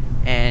socks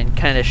and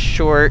kind of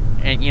short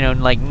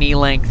and like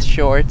knee-length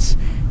shorts,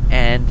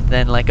 and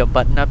then like a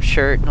button-up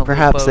shirt and a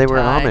Perhaps little they bow were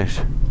tie.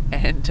 Amish.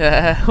 And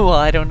well,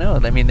 I don't know.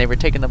 I mean, they were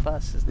taking the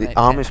bus. The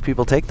Amish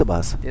people take the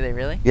bus. Do they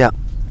really? Yeah.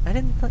 I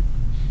didn't.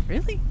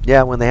 Really?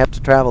 Yeah, when they have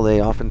to travel, they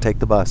often take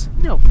the bus.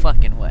 No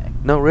fucking way.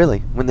 No, really.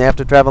 When they have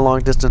to travel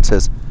long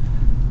distances.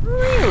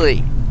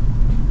 Really?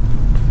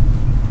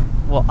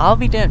 Well, I'll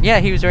be damned. Yeah,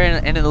 he was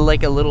wearing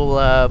like a little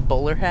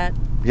bowler hat.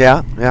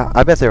 Yeah,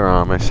 I bet they were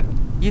Amish.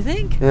 You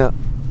think? Yeah.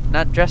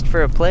 Not dressed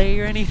for a play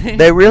or anything?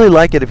 They really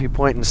like it if you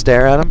point and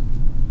stare at them,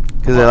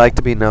 because they like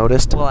to be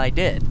noticed. Well, I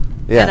did.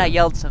 Yeah. And I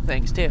yelled some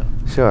things too,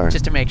 Sure.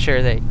 just to make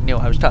sure they knew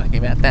I was talking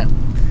about them.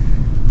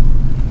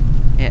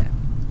 Yeah.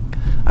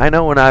 I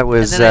know when I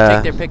was And then I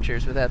took their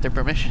pictures without their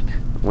permission.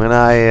 when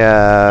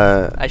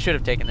I I should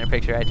have taken their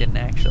picture. I didn't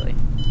actually.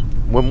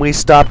 when we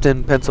stopped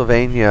in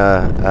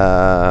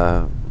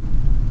Pennsylvania,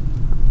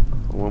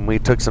 when we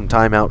took some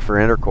time out for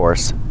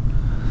intercourse.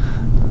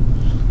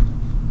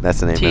 That's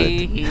the name of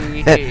Tee-hee-hee.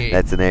 it.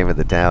 That's the name of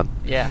the town.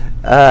 Yeah.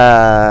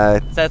 Uh,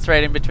 That's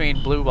right in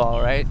between Blue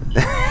Ball, right?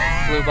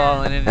 Blue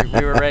Ball and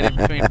we were right in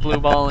between Blue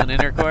Ball and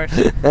Intercourse.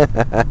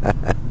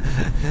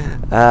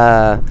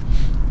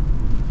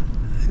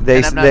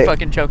 And I'm not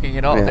fucking joking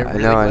at all. Yeah, there I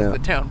really know, I was know. the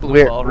town Blue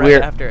We're- Ball right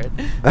we're- after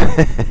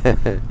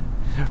it.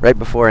 right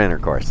before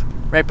intercourse.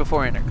 Right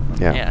before Intercourse.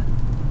 Yeah.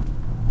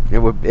 It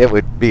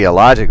would be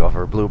illogical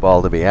for Blue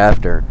Ball to be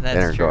after That's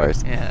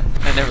intercourse. true. Yeah.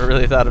 I never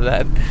really thought of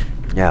that.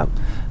 Yeah.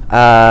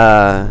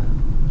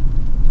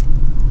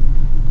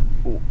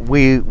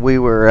 We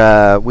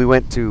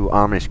went to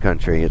Amish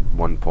country at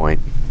one point,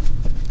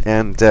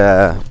 and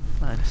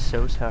I'm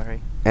so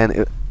sorry.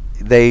 if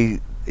you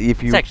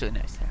It's actually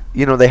nice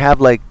there. they have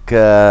like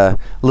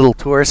little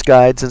tourist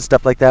guides and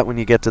stuff like that when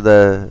you get to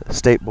the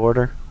state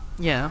border.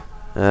 Yeah.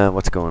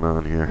 What's going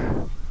on here?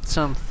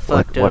 Some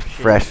fucked What up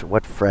shit.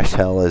 what fresh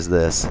hell is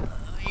this?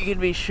 You can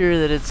be sure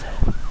that it's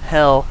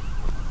hell.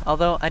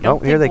 Although I don't Oh,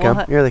 think here they we'll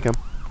come. Here they come.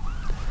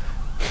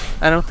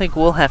 I don't think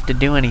we'll have to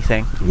do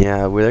anything.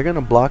 Yeah, they're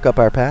gonna block up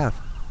our path.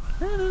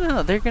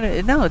 No, they're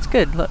gonna. No, it's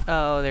good. Look,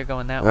 oh, they're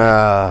going that way.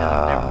 Ah.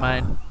 No, never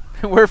mind.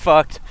 We're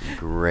fucked.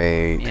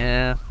 Great.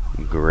 Yeah.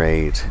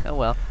 Great. Oh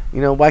well.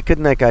 Why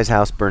couldn't that guy's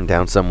house burn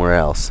down somewhere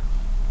else?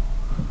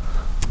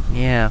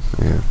 Yeah.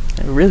 Yeah.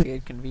 A really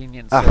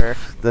inconvenient, Ah, sir.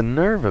 the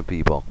nerve of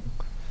people.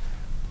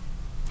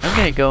 I'm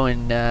gonna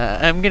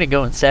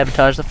go and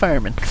sabotage the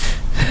fireman,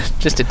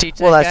 just to teach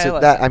Well, that that's guy a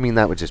it. lesson. I mean,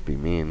 that would just be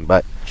mean,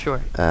 but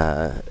Sure.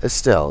 it's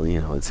still,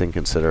 it's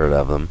inconsiderate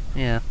of them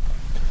Yeah.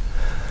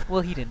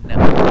 Well, he didn't know.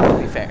 To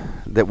be fair.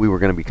 that we were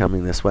going to be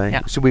coming this way.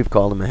 Yeah. Should we have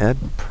called him ahead?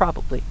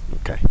 Probably.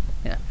 Okay.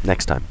 Yeah.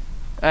 Next time.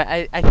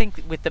 I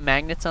think with the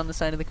magnets on the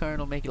side of the car,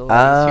 it'll make it a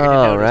lot easier to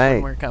Oh, notice right.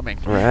 when we're coming.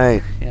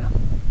 Right. Yeah.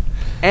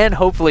 And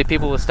hopefully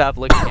people will stop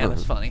looking at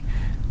us funny.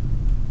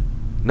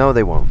 No,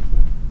 they won't.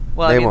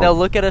 Well, They I mean, won't. they'll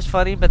look at us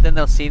funny, but then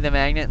they'll see the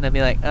magnet and they'll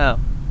be like, oh.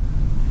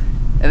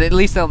 And at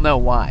least they'll know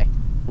why.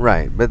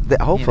 Right, but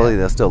hopefully know.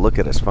 they'll still look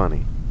at us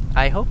funny.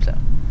 I hope so.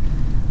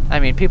 I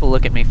mean, people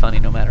look at me funny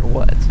no matter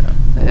what, so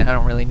I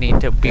don't really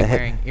need to be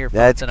wearing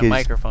earphones and a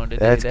microphone to do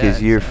that. That's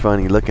because you're so.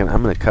 funny looking.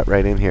 I'm going to cut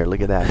right in here.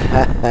 Look at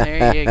that.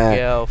 There you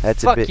go.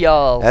 That's Fuck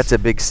y'all. That's a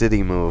big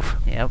city move.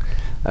 Yep.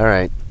 All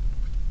right.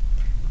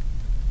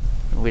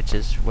 Which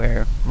is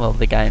where, well,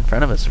 the guy in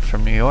front of us is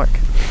from New York.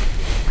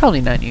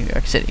 Probably not New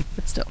York City,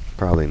 but still.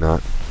 Probably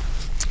not.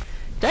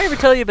 Did I ever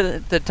tell you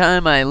about the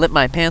time I lit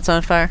my pants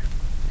on fire?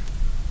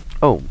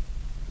 Oh.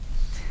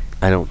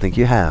 I don't think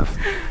you have.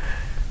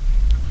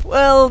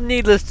 Well,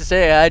 needless to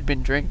say, I'd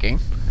been drinking.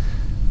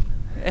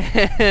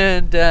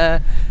 And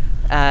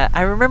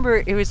I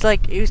remember it was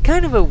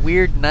kind of a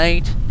weird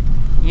night.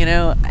 You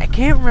know, I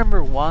can't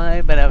remember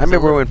why, but I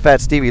remember when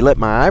Fat Stevie lit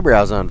my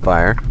eyebrows on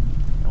fire.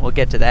 We'll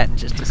get to that in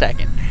just a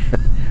second.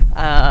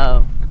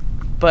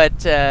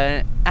 But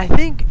I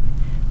think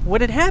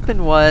what had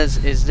happened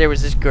is there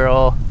was this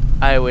girl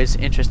I was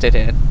interested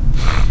in.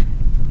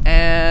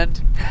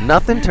 And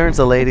nothing turns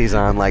the ladies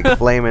on like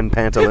flaming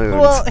pantaloons.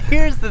 Well,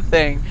 here's the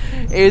thing,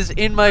 is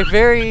in my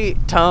very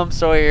Tom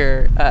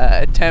Sawyer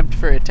attempt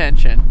for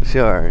attention.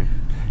 Sure.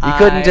 You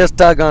couldn't just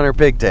tug on her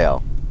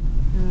pigtail.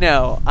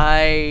 No,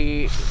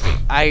 I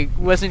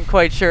wasn't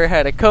quite sure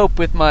how to cope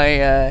with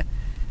my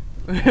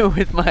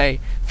with my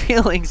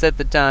feelings at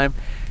the time,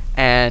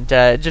 and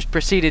just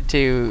proceeded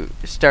to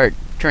start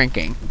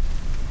drinking.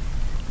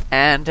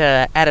 And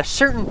at a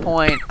certain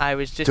point, I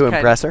was just to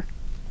impress her.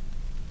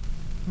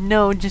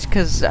 No, just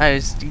because I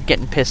was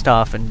getting pissed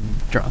off and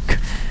drunk.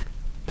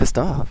 Pissed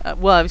off?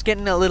 Well, I was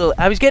getting a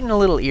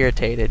little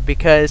irritated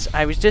because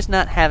I was just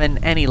not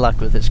having any luck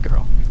with this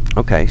girl.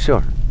 Okay,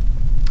 sure.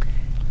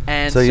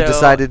 And so you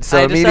decided.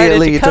 So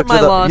immediately you took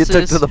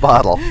to the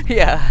bottle.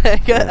 Yeah,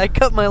 I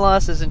cut my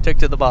losses and took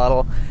to the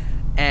bottle,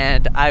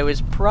 and I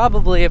was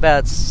probably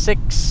about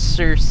 6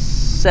 or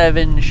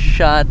 7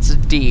 shots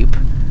deep.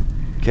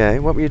 Okay,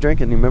 what were you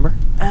drinking? You remember?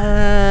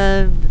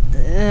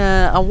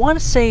 I want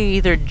to say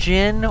either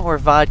gin or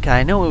vodka.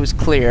 I know it was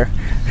clear,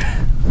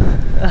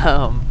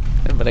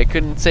 but I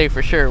couldn't say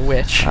for sure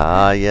which.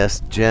 Ah,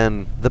 yes,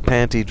 gin, the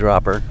panty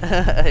dropper.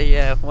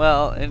 Yeah,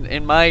 well,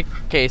 in my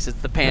case,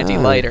 it's the panty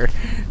lighter.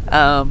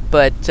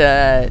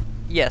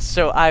 Yes.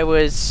 So I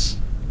was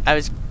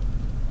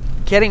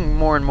getting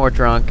more and more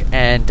drunk,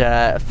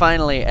 and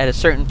finally, at a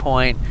certain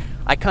point,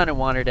 I kind of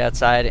wandered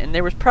outside, and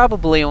there was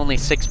probably only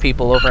 6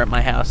 people over at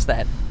my house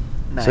that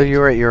night. So you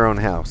were at your own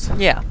house?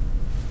 Yeah.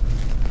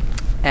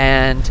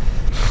 And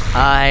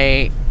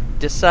I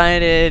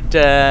decided...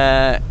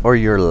 or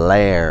your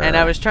lair. And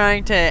I was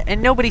trying to...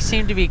 And nobody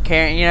seemed to be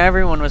caring. You know,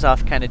 everyone was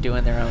off kind of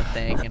doing their own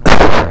thing and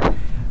whatever.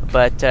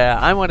 But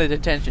I wanted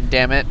attention,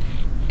 damn it.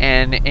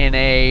 And in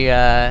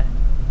a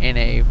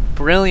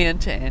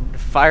brilliant and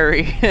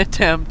fiery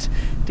attempt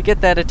to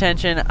get that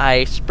attention,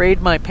 I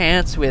sprayed my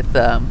pants with...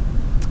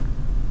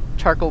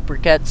 charcoal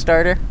briquette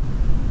starter.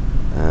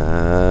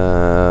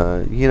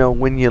 You know,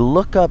 when you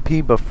look up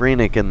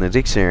hebephrenic in the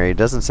dictionary, it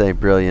doesn't say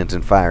brilliant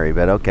and fiery,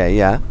 but okay,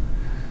 yeah.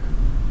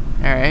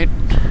 Alright.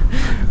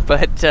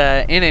 But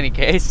in any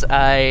case,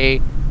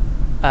 I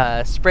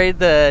sprayed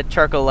the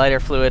charcoal lighter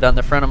fluid on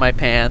the front of my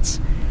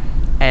pants,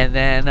 and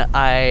then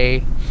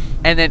I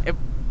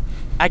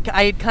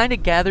had kind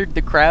of gathered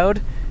the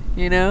crowd,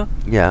 you know?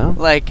 Yeah.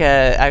 Like,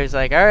 I was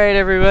like, all right,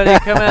 everybody,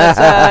 come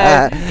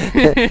outside.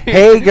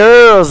 Hey,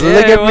 girls,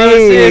 look at me.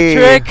 See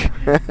a trick?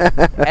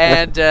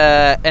 And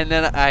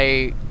then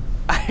I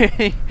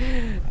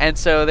and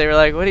so they were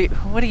like,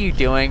 what are you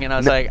doing? And I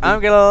was like,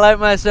 I'm going to light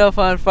myself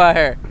on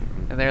fire.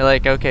 And they were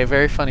like, okay,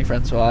 very funny,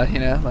 Francois, you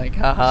know? Like,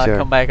 haha, sure.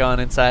 Come back on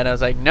inside. I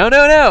was like, no.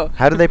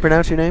 How do they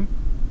pronounce your name?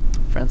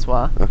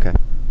 Francois. Okay.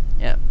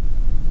 Yeah.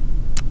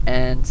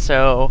 And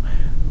so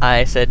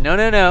I said,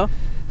 no.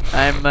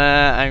 I'm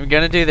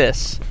gonna do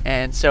this.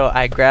 And so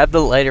I grabbed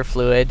the lighter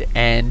fluid,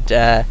 and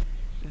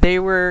they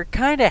were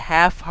kind of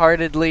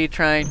half-heartedly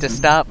trying to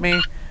stop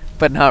me,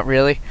 but not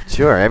really.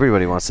 Sure,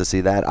 everybody wants to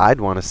see that. I'd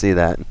want to see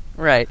that.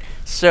 Right.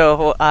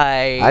 So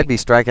I'd be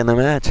striking the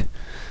match.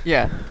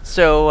 Yeah.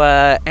 So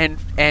and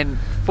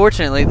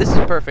fortunately, this is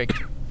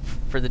perfect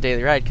for the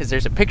daily ride because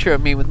there's a picture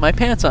of me with my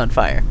pants on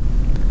fire.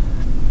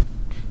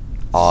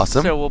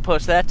 Awesome. So we'll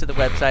post that to the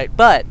website,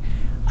 but.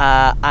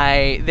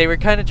 They were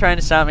kind of trying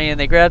to stop me, and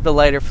they grabbed the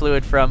lighter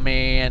fluid from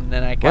me, and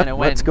then I kind of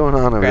went. What's going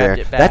on over there?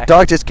 That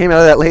dog just came out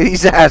of that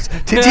lady's ass.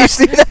 Did you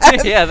see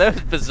that? Yeah, that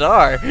was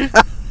bizarre.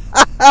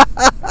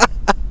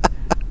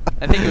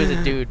 I think it was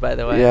a dude, by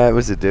the way. Yeah, it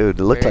was a dude.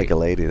 It looked like a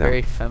lady, though.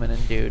 Very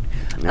feminine dude.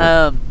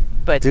 Yeah.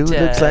 But dude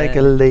looks like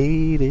a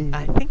lady.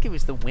 I think it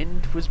was the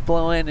wind was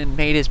blowing and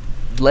made his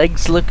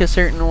legs look a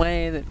certain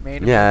way that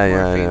made him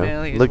more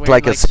female. He was looked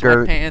wearing, like a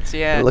skirt. Sweatpants,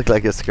 yeah. It looked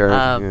like a skirt.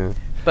 Yeah.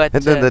 But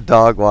and then the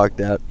dog walked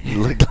out. It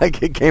looked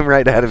like it came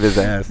right out of his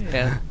ass.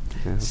 Yeah.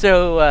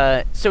 So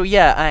I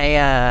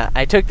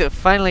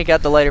finally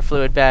got the lighter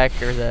fluid back,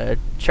 or the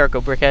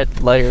charcoal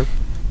briquette lighter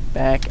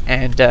back,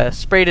 and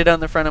sprayed it on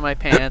the front of my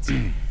pants,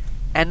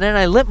 and then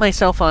I lit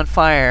myself on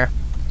fire,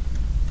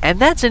 and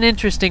that's an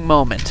interesting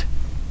moment.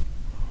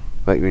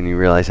 But when you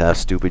realize how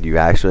stupid you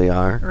actually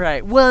are.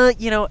 Right. Well,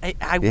 you know,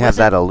 I you have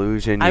that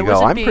illusion. You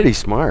go, I'm pretty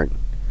smart.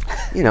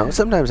 You know,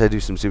 sometimes I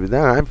do some stupid.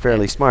 No, I'm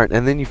fairly smart,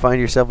 and then you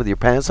find yourself with your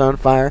pants on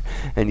fire,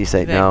 and you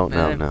say, "No,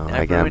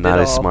 I'm not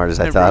as smart as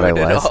I thought I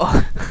was."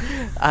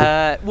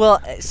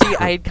 Well, see,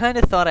 I had kind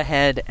of thought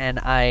ahead, and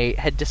I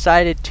had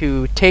decided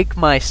to take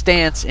my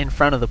stance in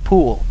front of the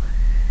pool,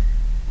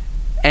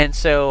 and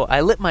so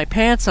I lit my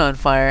pants on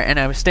fire, and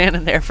I was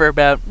standing there for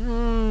about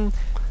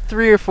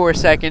 3 or 4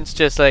 seconds,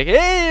 just like,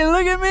 hey,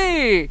 look at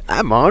me!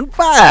 I'm on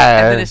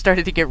fire. And then it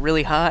started to get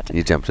really hot.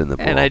 You jumped in the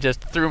pool. And I just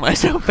threw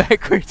myself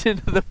backwards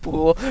into the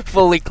pool,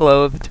 fully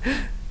clothed.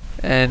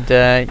 And,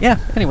 yeah,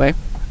 anyway.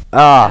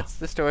 That's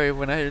the story of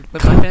when I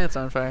lit my pants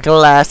on fire.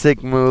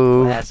 Classic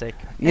move. Classic.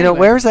 You know,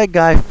 where's that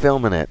guy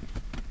filming it?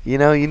 You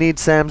know, you need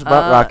Sam's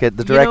Butt Rocket,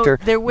 the director,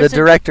 the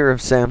director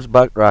of Sam's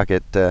Butt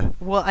Rocket.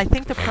 Well, I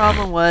think the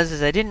problem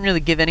is I didn't really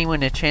give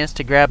anyone a chance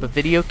to grab a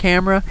video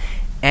camera,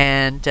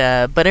 and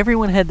but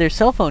everyone had their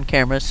cell phone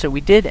cameras, so we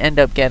did end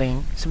up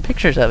getting some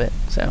pictures of it.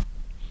 So,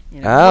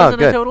 you know, it wasn't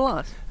good. a total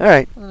loss. All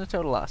right. It wasn't a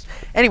total loss.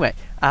 Anyway,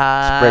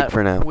 break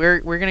for now. We're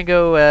gonna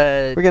go.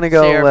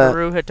 Say our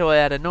Baru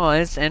Hatoyada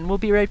noise, and we'll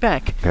be right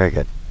back. Very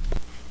good.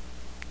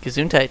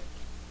 Gesundheit.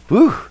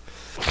 Woo.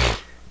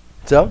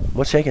 So,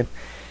 what's shaking?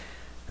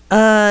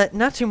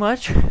 Not too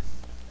much.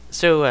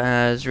 So,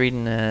 I was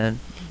reading, I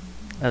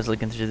was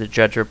looking through the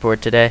Judge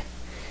Report today,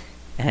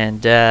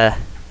 and,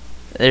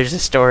 there's a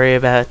story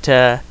about,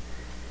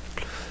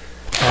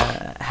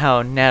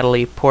 how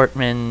Natalie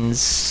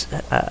Portman's,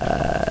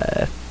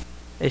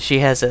 she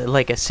has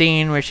a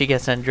scene where she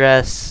gets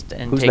undressed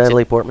and Who's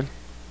Natalie Portman?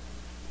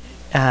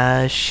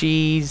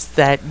 She's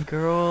that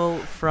girl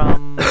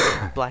from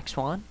Black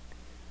Swan.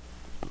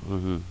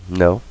 Mm-hmm.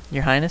 No.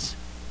 Your Highness?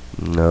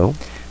 No.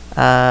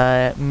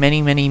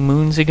 Many, many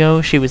moons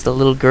ago, she was the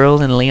little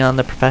girl in Leon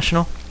the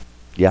Professional.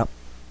 Yep.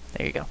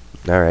 There you go.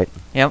 All right.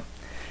 Yep.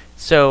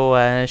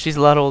 So, she's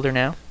a lot older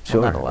now.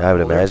 Sure. Well, I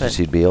would imagine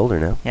she'd be older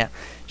now. Yeah.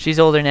 She's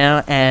older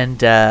now,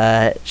 and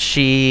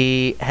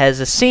she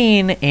has a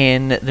scene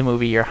in the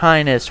movie Your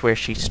Highness where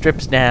she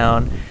strips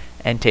down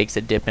and takes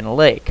a dip in a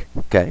lake.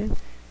 Okay.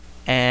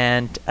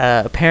 And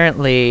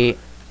apparently,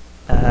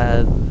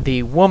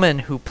 the woman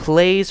who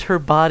plays her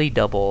body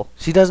double...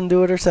 She doesn't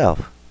do it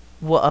herself.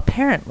 Well,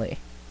 apparently.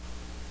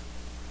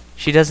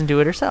 She doesn't do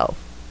it herself.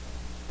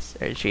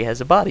 So she has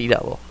a body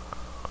double.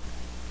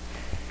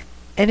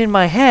 And in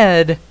my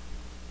head,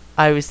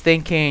 I was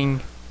thinking,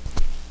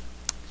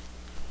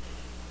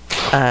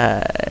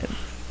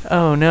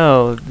 oh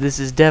no, this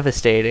is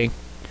devastating.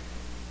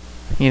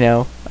 You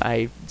know,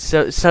 I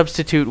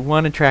substitute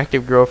one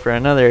attractive girl for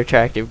another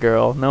attractive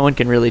girl. No one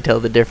can really tell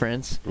the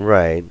difference.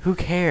 Right. Who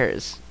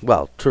cares?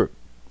 Well, true.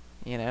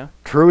 You know?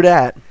 True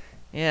that.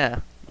 Yeah.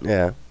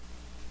 Yeah.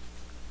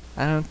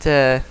 I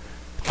don't,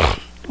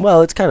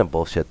 Well, it's kind of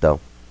bullshit,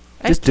 though.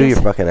 Just do your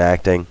fucking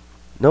acting.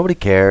 Nobody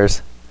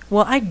cares.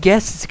 Well, I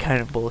guess it's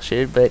kind of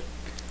bullshit, but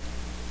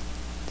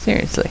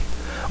seriously.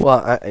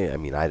 Well, I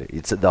mean,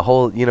 it's the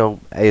whole, you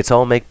know, it's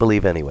all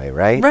make-believe anyway,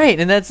 right? Right,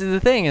 and that's the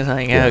thing. Is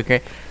like, yeah.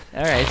 Okay,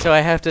 all right, so I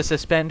have to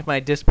suspend my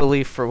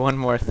disbelief for one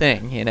more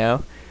thing, you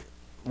know?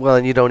 Well,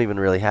 and you don't even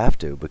really have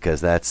to,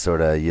 because that's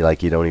sort of, you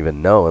don't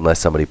even know unless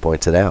somebody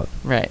points it out.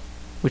 Right,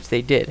 which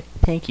they did.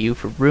 Thank you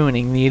for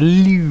ruining the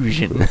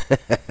illusion.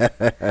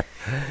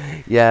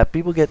 Yeah,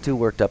 people get too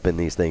worked up in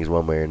these things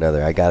one way or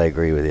another. I gotta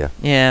agree with you.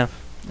 Yeah,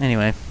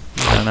 anyway,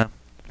 I don't know.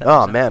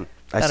 Oh, man.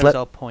 It was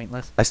all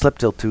pointless. I slept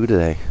till 2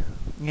 today.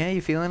 Yeah,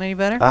 you feeling any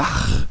better?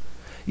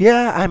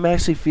 Yeah, I'm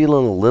actually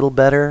feeling a little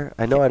better.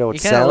 I know I don't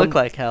sound... You kind of look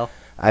like hell.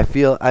 I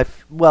feel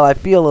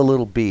a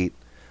little beat,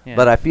 yeah.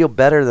 But I feel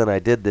better than I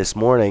did this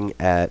morning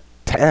at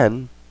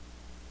 10.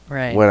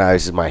 Right. When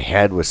my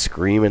head was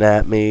screaming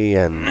at me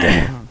and...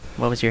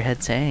 What was your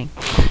head saying?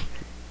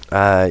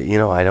 I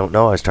don't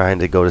know. I was trying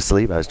to go to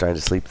sleep. I was trying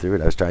to sleep through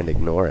it. I was trying to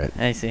ignore it.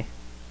 I see.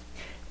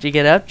 Did you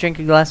get up, drink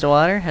a glass of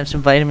water, have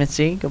some vitamin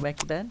C, go back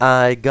to bed?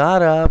 I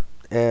got up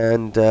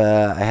and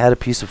I had a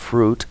piece of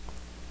fruit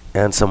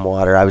and some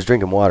water. I was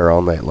drinking water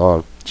all night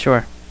long.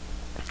 Sure.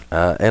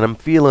 And I'm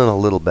feeling a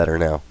little better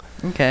now.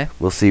 Okay.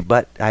 We'll see.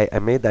 But I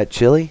made that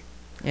chili.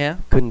 Yeah?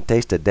 Couldn't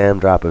taste a damn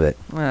drop of it.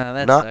 Well,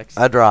 that Not sucks.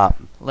 a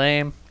drop.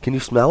 Lame. Can you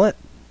smell it?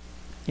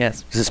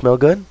 Yes. Does it smell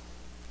good?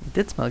 It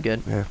did smell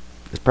good. Yeah.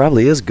 It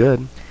probably is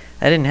good.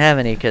 I didn't have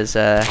any because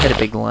I had a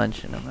big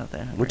lunch and I'm not that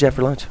hungry. What'd you have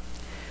for lunch?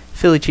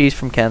 Philly cheese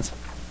from Ken's.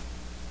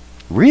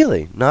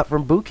 Really? Not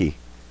from Buki?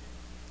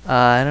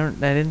 I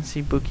didn't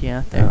see Buki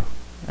out there.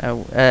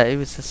 No. It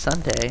was a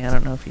Sunday. I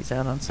don't know if he's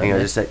out on Sunday. Hang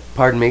on, just a sec.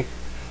 Pardon me.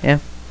 Yeah.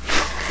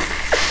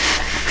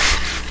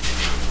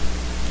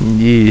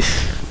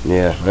 Yes.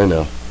 Yeah, I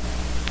know.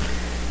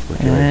 What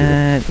can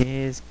I do? That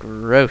is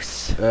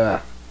gross.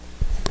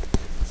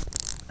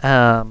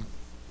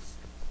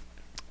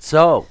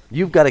 So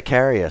you've got to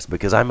carry us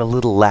because I'm a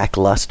little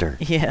lackluster.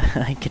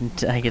 Yeah, I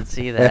can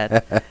see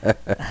that.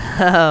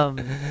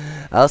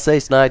 I'll say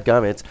snide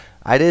comments.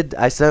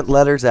 I sent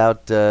letters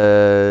out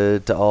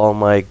to all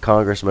my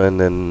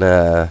congressmen and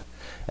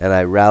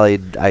I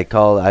rallied.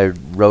 I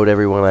wrote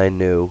everyone I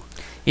knew.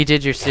 You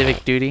did your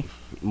civic duty.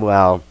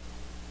 Well,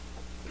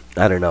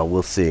 I don't know.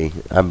 We'll see.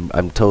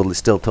 I'm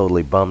still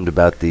totally bummed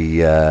about the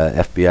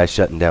FBI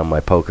shutting down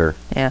my poker.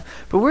 Yeah,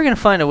 but we're gonna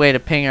find a way to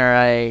ping our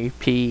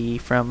IP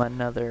from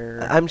another.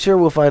 I'm sure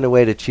we'll find a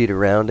way to cheat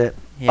around it.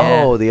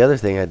 Yeah. Oh, the other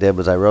thing I did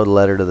was I wrote a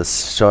letter to the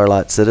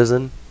Charlotte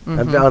Citizen.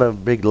 I'm on a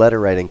big letter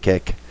writing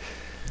kick.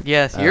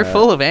 Yes, you're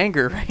full of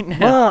anger right now.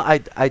 Well,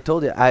 I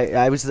told you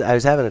I was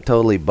having a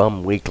totally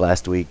bum week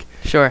last week.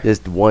 Sure.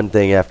 Just one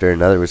thing after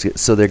another.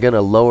 So they're going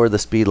to lower the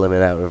speed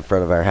limit out in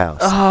front of our house.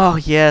 Oh,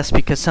 yes,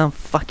 because some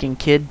fucking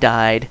kid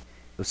died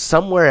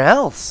Somewhere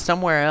else.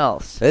 somewhere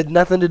else. It had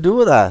nothing to do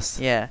with us.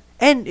 Yeah.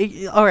 And,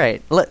 all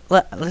right,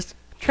 let's...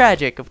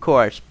 Tragic, of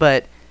course,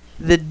 but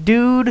the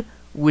dude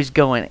was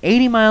going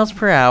 80 miles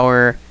per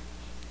hour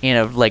in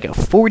a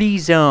 40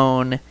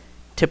 zone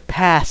to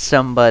pass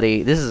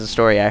somebody. This is a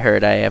story I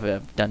heard. I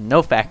have done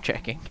no fact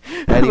checking.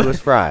 And he was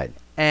fried.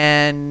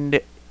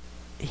 And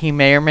he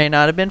may or may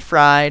not have been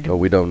fried. But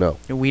we don't know.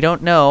 We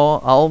don't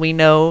know. All we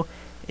know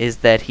is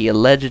that he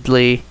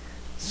allegedly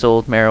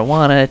sold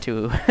marijuana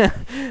to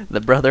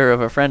the brother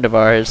of a friend of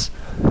ours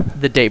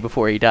the day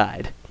before he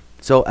died.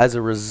 So as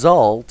a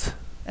result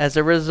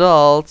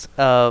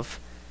of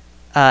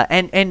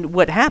and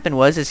what happened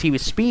is he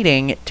was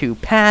speeding to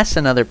pass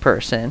another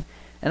person,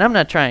 and I'm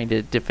not trying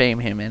to defame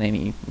him in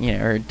any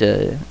or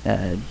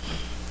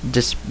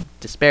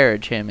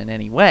disparage him in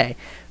any way,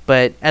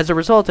 but as a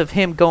result of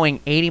him going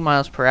 80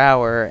 miles per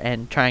hour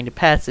and trying to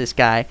pass this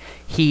guy,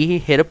 he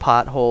hit a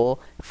pothole,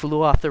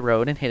 flew off the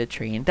road, and hit a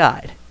tree and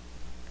died.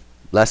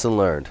 Lesson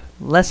learned.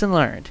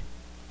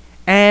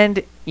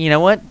 And you know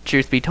what?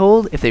 Truth be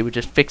told, if they would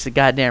just fix the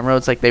goddamn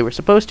roads like they were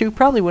supposed to,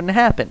 probably wouldn't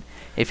have happened.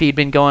 If he'd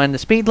been going the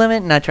speed limit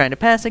and not trying to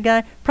pass a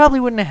guy, probably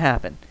wouldn't have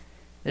happened.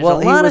 There's Well,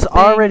 a he lot was of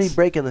things- already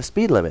breaking the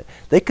speed limit.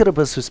 They could have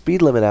put a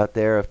speed limit out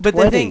there of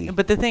 20.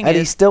 But the thing and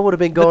is, he still would have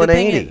been but going the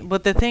thing 80.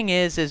 But the thing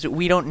is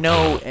we don't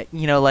know.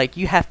 Like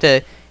you have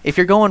to. If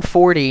you're going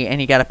 40 and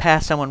you got to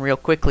pass someone real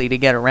quickly to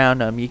get around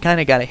them, you kind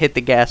of got to hit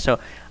the gas. So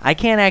I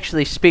can't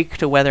actually speak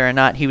to whether or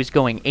not he was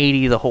going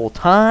 80 the whole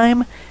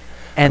time,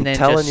 and I'm then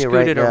telling just you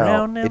scooted right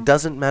around now, him. it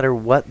doesn't matter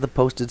what the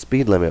posted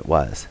speed limit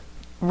was.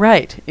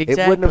 Right.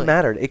 Exactly. It wouldn't have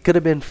mattered. It could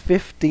have been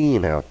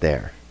 15 out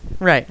there.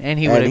 Right, and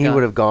he would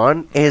would have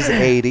gone his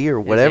 80 or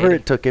whatever 80.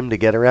 it took him to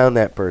get around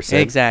that person.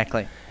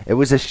 Exactly. It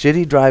was a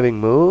shitty driving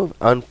move.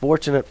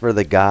 Unfortunate for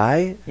the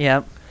guy.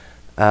 Yep.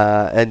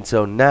 And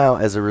so now,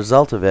 as a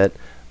result of it,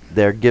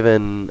 they're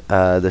giving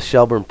the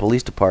Shelburne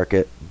Police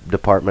Department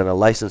a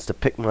license to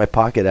pick my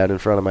pocket out in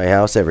front of my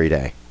house every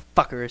day.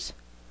 Fuckers.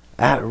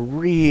 That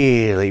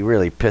really,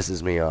 really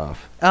pisses me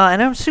off.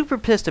 And I'm super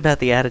pissed about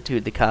the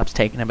attitude the cops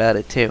taking about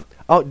it too.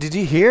 Oh, did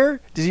you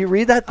hear? Did you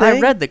read that thing? I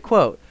read the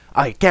quote.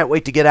 I can't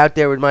wait to get out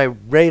there with my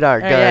radar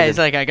gun. Yeah, he's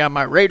like, I got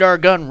my radar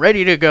gun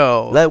ready to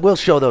go. We'll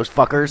show those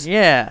fuckers.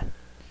 Yeah.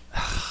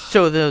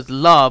 So those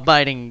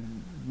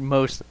law-abiding,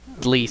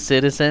 mostly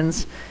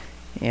citizens,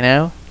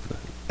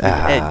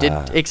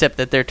 except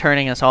that they're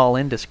turning us all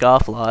into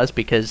scofflaws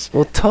because...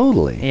 Well,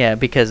 totally. Yeah,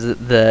 because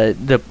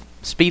the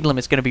speed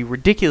limit's going to be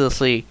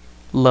ridiculously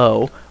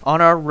low on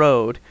our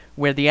road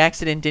where the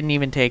accident didn't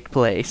even take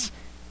place.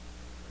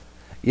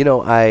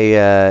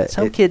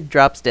 Some kid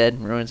drops dead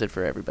and ruins it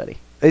for everybody.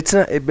 It's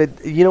not,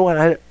 but you know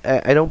what?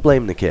 I don't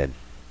blame the kid.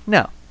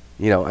 No.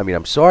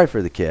 I'm sorry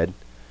for the kid,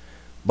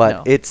 but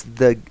No. it's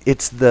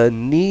the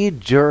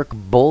knee-jerk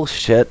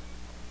bullshit,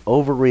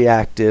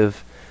 overreactive.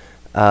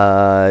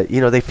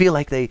 They feel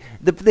like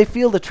they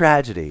feel the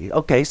tragedy.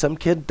 Okay, some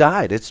kid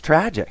died. It's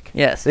tragic.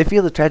 Yes. They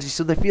feel the tragedy,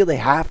 so they feel they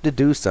have to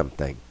do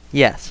something.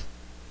 Yes.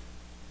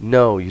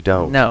 No, you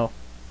don't. No.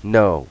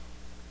 No.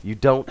 You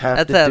don't have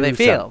That's to do how they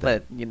feel, something.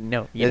 but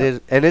you It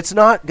is, and it's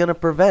not going to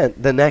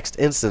prevent the next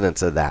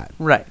incidents of that.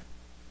 Right.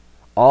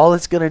 All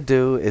it's going to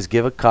do is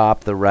give a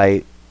cop the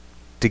right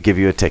to give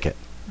you a ticket.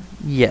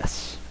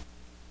 Yes.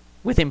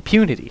 With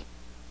impunity.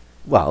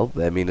 Well,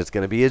 it's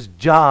going to be his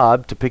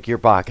job to pick your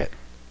pocket.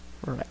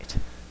 Right.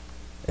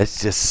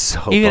 It's just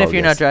so Even if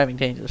you're not bogus. driving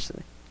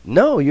dangerously.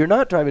 No, you're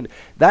not driving.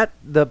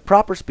 The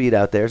proper speed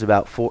out there is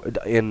about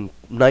in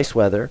nice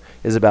weather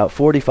is about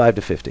 45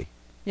 to 50.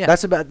 Yeah.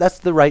 That's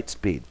the right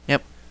speed.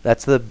 Yep.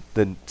 That's the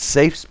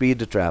safe speed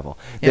to travel.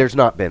 Yep. There's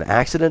not been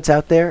accidents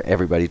out there.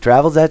 Everybody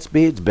travels that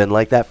speed. It's been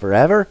like that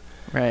forever.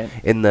 Right.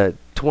 In the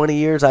 20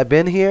 years I've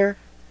been here,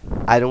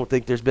 I don't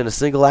think there's been a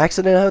single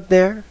accident out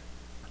there.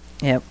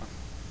 Yep.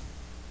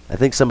 I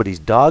think somebody's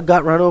dog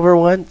got run over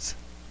once.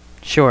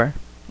 Sure.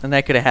 And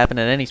that could have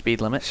happened at any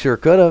speed limit. Sure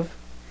could have.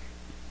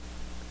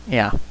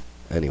 Yeah.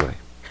 Anyway.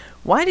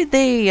 Why did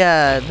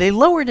they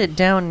lowered it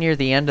down near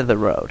the end of the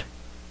road?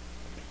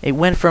 It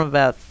went from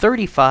about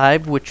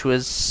 35, which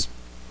was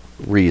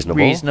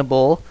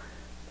Reasonable.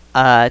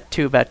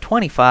 to about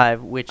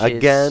 25, which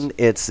Again,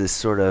 it's this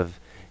sort of...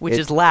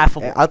 is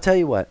laughable. I'll tell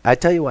you what. I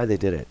tell you why they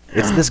did it.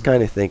 It's this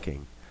kind of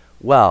thinking.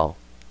 Well,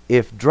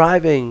 if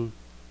driving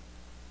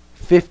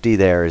 50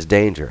 there is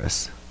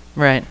dangerous,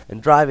 Right.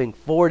 and driving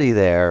 40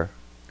 there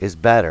is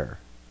better,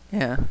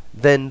 Yeah.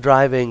 then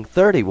driving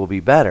 30 will be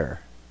better.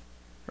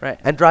 Right.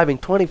 And driving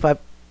 25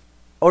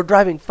 or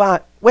driving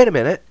 5... Wait a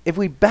minute. If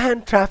we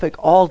ban traffic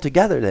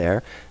altogether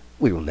there,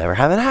 we will never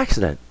have an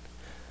accident.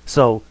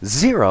 So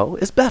 0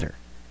 is better.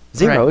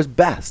 0 Right. is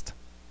best.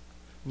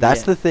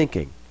 That's Yeah. the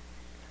thinking.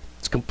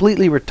 It's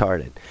completely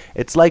retarded.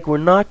 It's like we're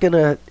not going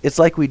to... It's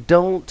like we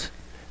don't...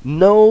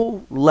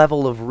 No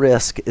level of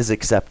risk is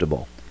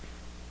acceptable.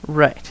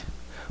 Right.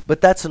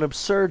 But that's an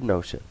absurd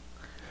notion.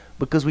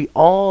 Because we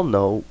all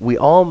know, we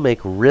all make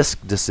risk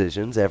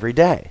decisions every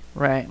day.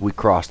 Right. We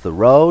cross the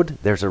road,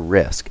 there's a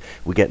risk.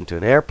 We get into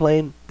an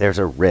airplane, there's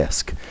a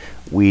risk.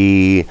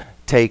 We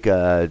take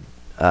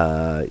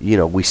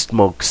we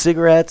smoke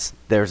cigarettes,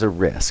 there's a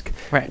risk.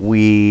 Right.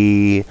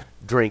 We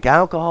drink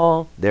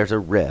alcohol, there's a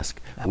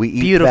risk. We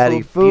eat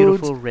fatty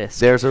foods, beautiful risk.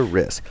 there's a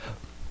risk.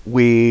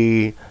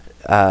 We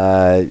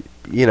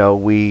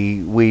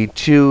we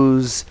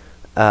choose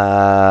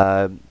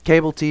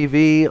cable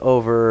TV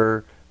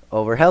over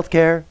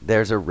healthcare,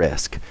 there's a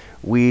risk.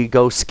 We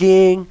go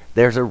skiing,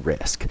 there's a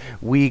risk.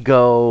 We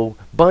go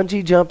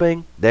bungee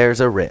jumping, there's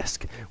a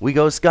risk. We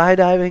go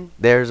skydiving,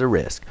 there's a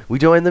risk. We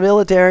join the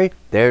military,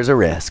 there's a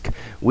risk.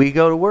 We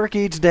go to work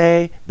each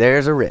day,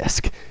 there's a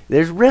risk.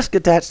 There's risk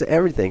attached to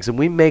everything, so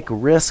we make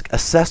risk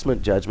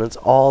assessment judgments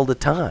all the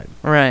time.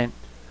 Right.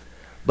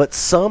 But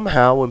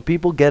somehow when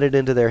people get it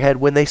into their head,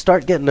 when they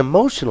start getting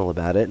emotional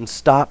about it and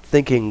stop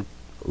thinking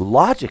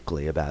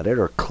logically about it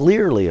or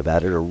clearly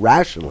about it or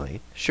rationally,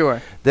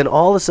 Sure. then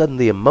all of a sudden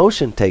the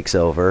emotion takes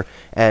over.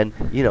 And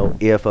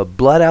if a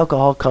blood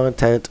alcohol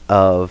content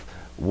of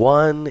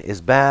 1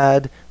 is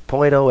bad,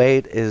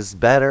 0.08 is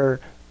better,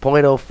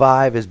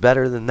 0.05 is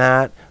better than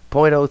that,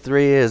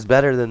 0.03 is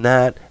better than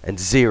that, and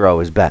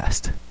 0 is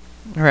best.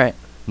 Right.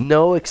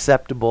 No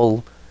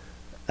acceptable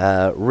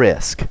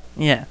risk.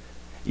 Yeah.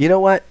 You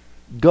know what?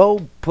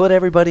 Go put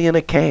everybody in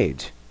a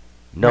cage.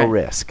 No Right.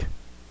 risk.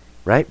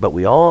 Right? But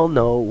we all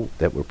know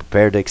that we're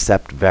prepared to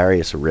accept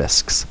various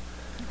risks.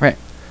 Right.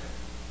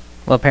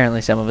 Well,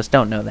 apparently some of us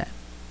don't know that.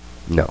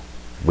 No,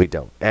 we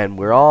don't. And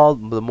we're all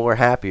the more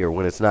happier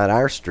when it's not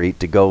our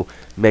street to go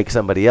make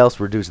somebody else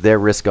reduce their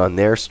risk on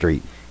their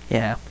street.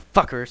 Yeah.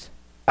 Fuckers.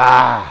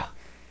 Ah!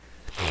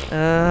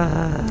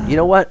 Uh, You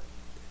know what?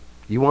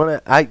 You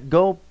want to...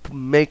 go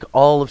make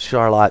all of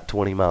Charlotte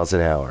 20 miles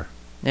an hour.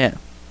 yeah.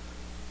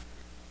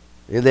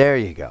 There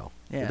you go.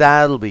 Yeah.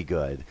 That'll be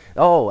good.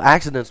 Oh,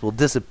 accidents will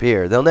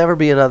disappear. There'll never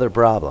be another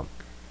problem.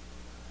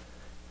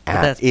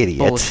 But that's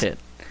idiots. bullshit.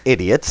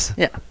 Idiots.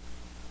 Yeah.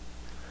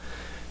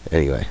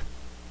 Anyway.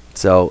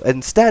 So,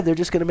 instead, they're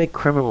just going to make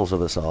criminals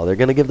of us all. They're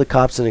going to give the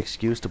cops an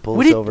excuse to pull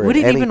Would us it- over would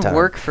at it any even time.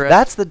 work for us?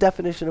 That's the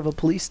definition of a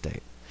police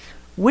state.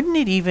 Wouldn't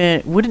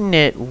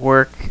it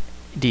work,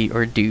 do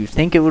you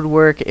think it would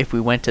work if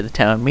we went to the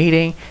town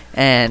meeting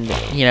and,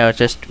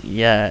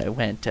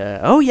 went,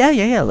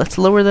 let's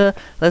lower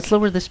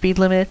the speed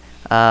limit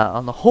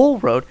on the whole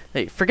road.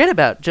 Forget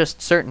about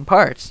just certain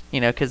parts,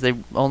 because they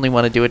only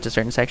want to do it to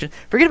certain sections.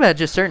 Forget about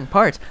just certain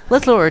parts.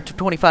 Let's lower it to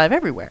 25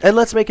 everywhere. And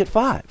let's make it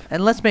 5.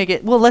 And let's make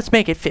it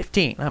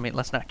 15. I mean,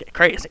 let's not get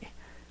crazy.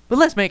 But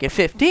let's make it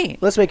 15.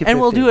 Let's make it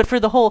And we'll 15. do it for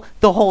the whole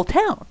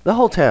town. The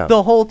whole town.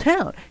 The whole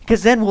town.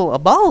 Because then we'll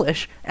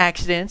abolish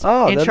accidents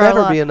Oh, in there'll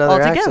Charlotte never be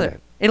another altogether.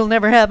 accident. It'll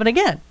never happen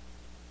again.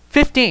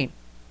 15.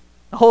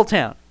 The whole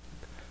town.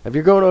 If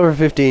you're going over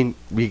 15,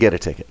 you get a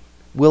ticket.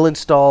 We'll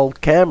install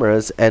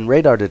cameras and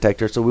radar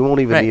detectors, so we won't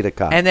even Right. need a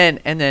cop. And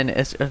then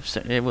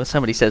when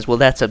somebody says, well,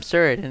 that's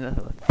absurd.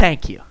 And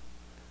thank you.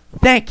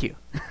 Thank you.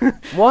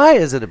 Why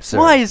is it absurd?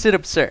 Why is it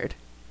absurd?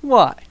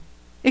 Why?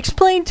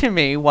 Explain to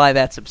me why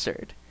that's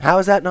absurd. How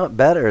is that not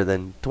better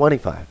than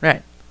 25?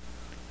 Right.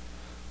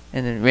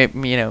 And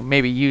then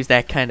maybe use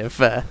that kind of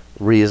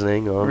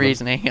Reasoning on them.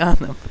 reasoning on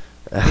them.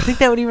 You think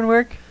that would even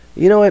work?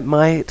 It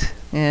might.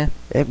 Yeah.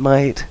 It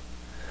might.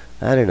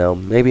 I don't know.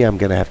 Maybe I'm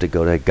going to have to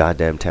go to a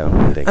goddamn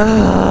town meeting.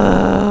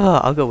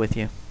 I'll go with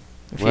you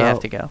if you Well,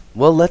 have to go.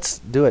 Well, let's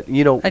do it.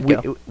 I'd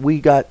go.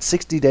 We got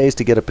 60 days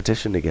to get a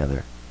petition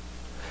together.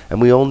 And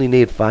we only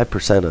need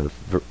 5%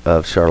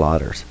 of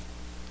Charlotters.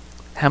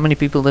 How many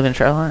people live in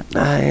Charlotte?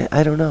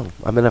 I don't know.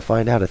 I'm going to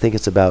find out. I think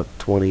it's about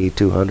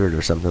 2,200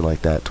 or something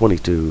like that.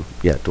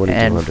 2,200.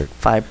 And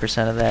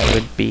 5% of that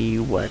would be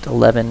what?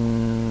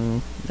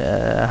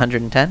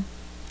 110?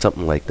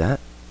 Something like that.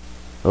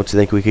 Don't you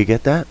think we could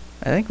get that?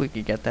 I think we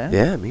could get that.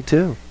 Yeah, me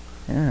too.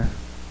 Yeah.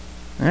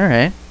 All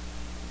right.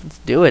 Let's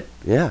do it.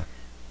 Yeah.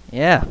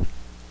 Yeah.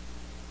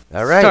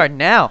 All right. Start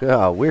now.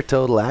 Oh, we're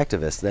total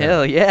activists now.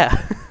 Hell yeah.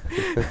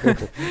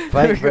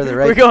 Fighting for the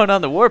right. We're going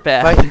on the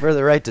warpath. Fighting for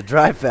the right to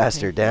drive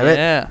faster. Damn it.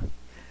 Yeah.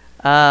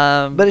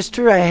 But it's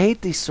true. I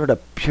hate these sort of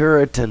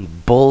Puritan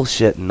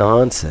bullshit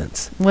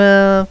nonsense.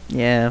 Well,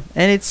 yeah,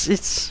 and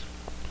it's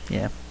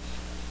yeah.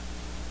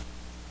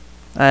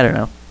 I don't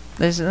know.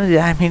 It's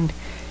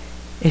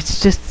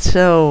just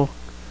so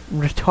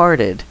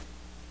retarded,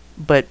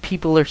 but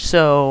people are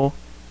so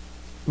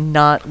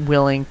not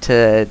willing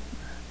to.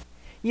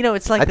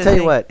 It's like I the tell you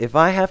thing- what. If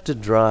I have to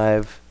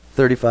drive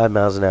 35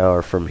 miles an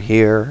hour from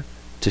here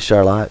to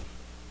Charlotte,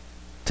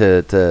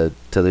 to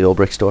the old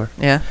brick store,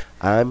 Yeah,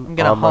 I'm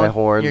gonna on my honk-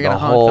 horn You're the gonna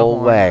honk whole the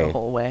horn way. The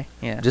whole way.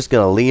 Yeah. Just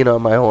gonna lean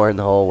on my horn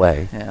the whole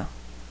way Yeah.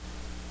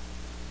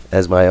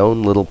 as my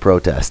own little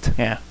protest.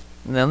 Yeah.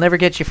 And they'll never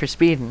get you for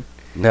speeding.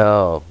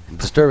 No,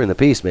 disturbing the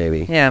peace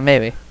maybe, Yeah,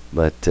 maybe.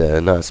 but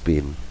not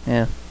speeding.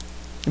 Yeah.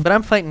 But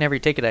I'm fighting every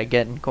ticket I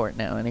get in court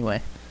now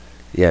anyway.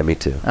 Yeah, me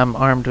too. I'm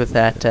armed with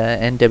that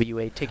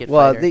NWA ticket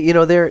Well,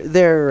 fighter.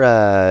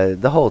 they're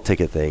the whole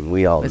ticket thing.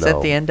 We all Is know.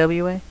 that the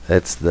NWA?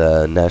 It's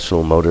the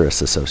National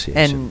Motorists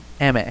Association.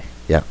 NMA.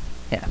 Yeah.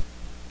 Yeah.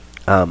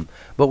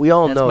 But we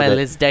all That's know my that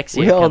Liz Dexia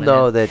we all coming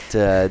know in.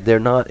 that they're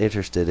not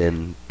interested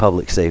in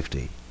public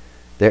safety.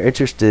 They're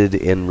interested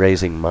in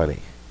raising money.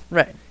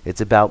 Right.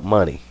 It's about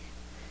money,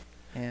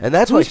 Yeah. and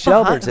that's why Who's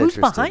Shelburne's who's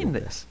interested behind in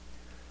this?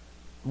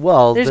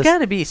 Well, There's got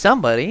to be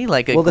somebody,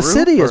 like a well, the group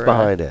city is or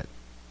behind it,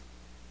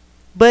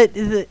 But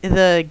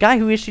the guy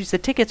who issues the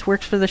tickets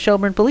works for the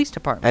Shelburne Police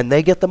Department. and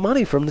they get the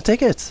money from the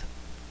tickets.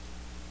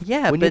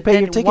 Yeah, when you but pay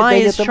your then ticket, why they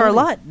get is the money.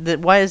 Charlotte?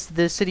 Why is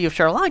the city of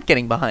Charlotte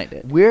getting behind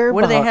it? We're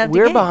What do they have to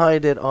we're gain?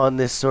 behind it on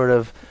this sort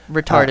of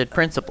Retarded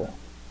principle.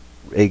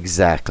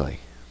 exactly,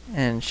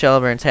 And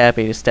Shelburne's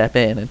happy to step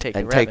in and take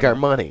and the take our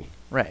revenue. money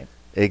Right.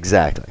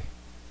 exactly.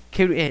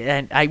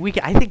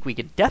 I think we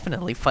could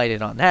definitely fight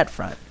it on that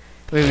front.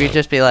 We would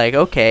just be like,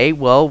 okay,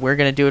 well, we're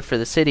gonna do it for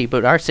the city,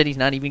 but our city's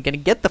not even gonna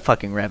get the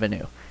fucking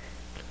revenue.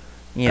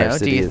 You Our know, do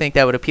city you is- think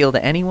that would appeal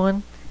to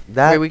anyone?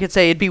 That Where we could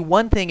say it'd be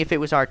one thing if it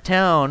was our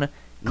town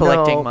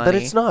collecting no, money. but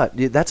it's not.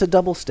 That's a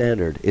double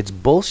standard. It's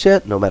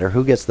bullshit. No matter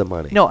who gets the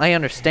money. No, I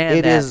understand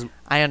It that. is-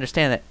 I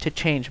understand that to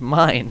change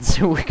minds,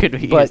 we could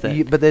use But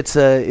that. but it's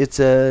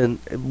a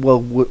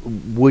well.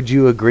 Would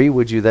you agree?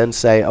 Would you then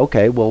say,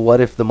 okay, well, what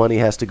if the money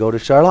has to go to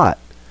Charlotte?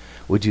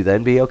 Would you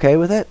then be okay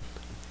with it?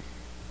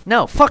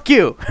 No, fuck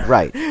you.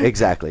 Right.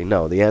 Exactly.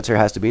 No. The answer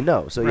has to be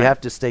no. So Right. you have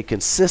to stay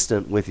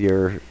consistent with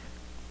your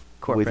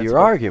Core with principle. your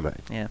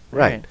argument. Yeah.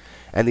 Right.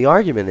 And the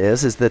argument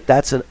is that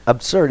that's an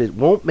absurd. It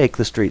won't make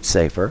the streets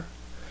safer.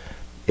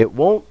 It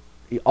won't.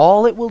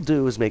 All it will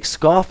do is make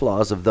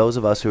scofflaws of those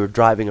of us who are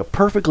driving a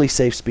perfectly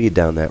safe speed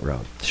down that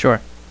road.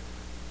 Sure.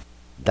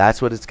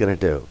 That's what it's going to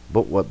do.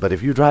 But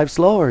if you drive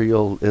slower,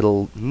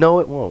 no,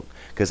 it won't.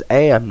 Because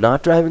I'm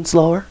not driving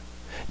slower.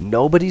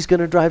 Nobody's going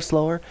to drive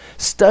slower.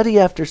 Study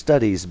after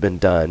study has been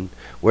done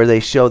where they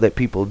show that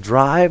people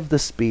drive the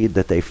speed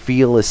that they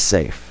feel is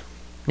safe.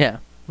 Yeah.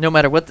 No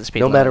matter what the speed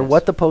No limit matter is.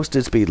 what the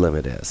posted speed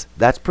limit is.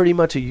 That's pretty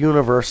much a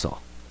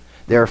universal.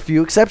 There are a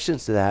few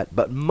exceptions to that,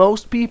 but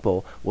most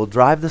people will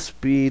drive the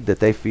speed that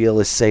they feel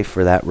is safe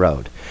for that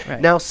road.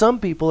 Right. Now, some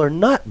people are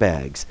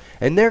nutbags,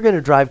 and they're going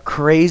to drive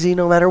crazy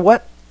no matter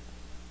what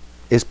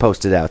is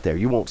posted out there.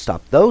 You won't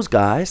stop those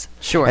guys.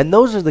 Sure. And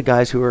those are the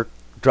guys who are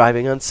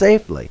driving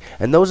unsafely,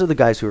 and those are the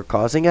guys who are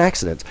causing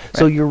accidents.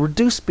 So Right. your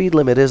reduced speed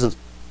limit isn't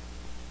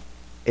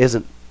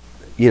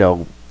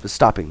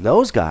stopping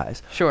those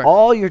guys. Sure.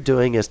 All you're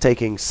doing is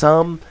taking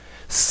some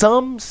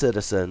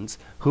citizens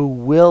who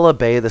will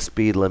obey the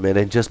speed limit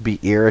and just be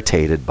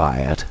irritated by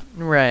it.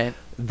 Right.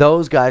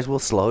 Those guys will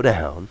slow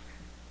down.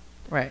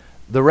 Right.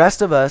 The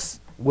rest of us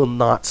will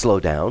not slow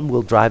down.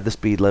 We'll drive the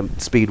speed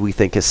we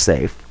think is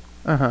safe.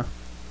 Uh-huh.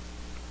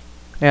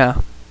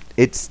 Yeah.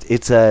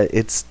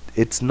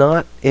 It's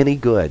not any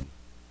good.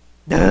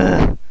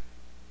 Fuck.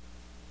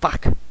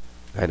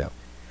 I know.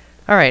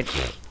 All right.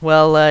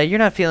 Well, you're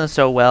not feeling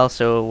so well,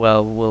 so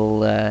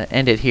we'll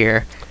end it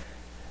here.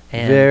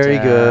 And, Very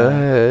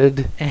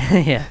good.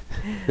 Yeah.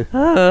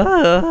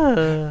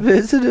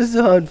 Visit us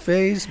on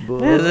Facebook.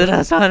 Visit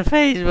us on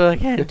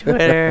Facebook and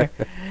Twitter.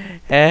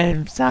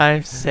 And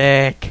I'm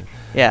sick.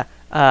 Yeah.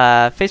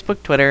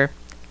 Facebook, Twitter,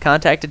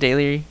 contact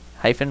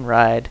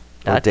daily-ride.com.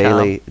 Or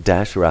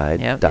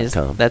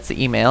daily-ride.com. That's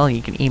the email.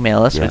 You can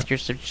email us Yeah. with your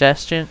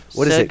suggestion.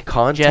 What is it,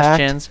 contact?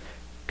 Suggestions.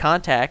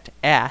 Contact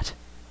at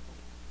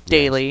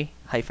daily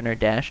hyphen or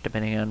dash,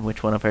 depending on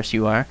which one of us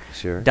you are,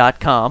 Sure.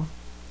 .com.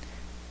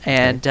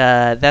 And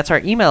that's our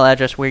email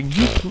address where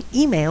you can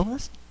email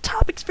us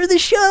topics for the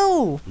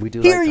show. We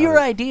do Hear like your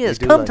topics. ideas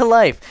We do come like- to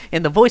life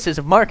in the voices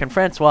of Mark and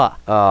Francois.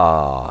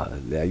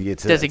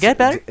 Does it get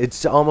better?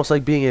 It's almost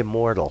like being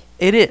immortal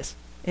It is.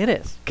 It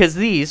is. Because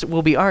these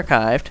will be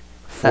archived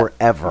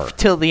forever.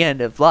 till the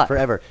end of life.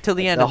 Forever. Till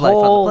the end of life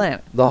on the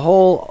planet. The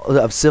whole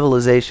of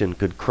civilization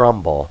could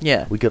crumble.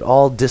 Yeah. We could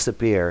all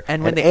disappear.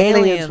 And when the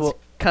aliens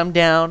come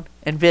down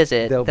and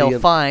visit, They'll they'll be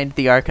find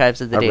the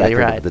archives of the a Daily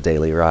record Ride. of the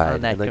Daily Ride.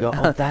 On that And they go, go-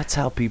 oh, that's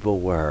how people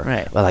were.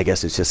 Right. Well, I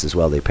guess it's just as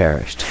well they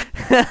perished.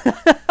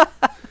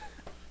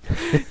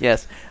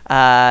 Yes.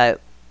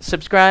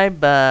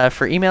 Subscribe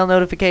for email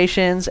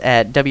notifications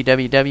at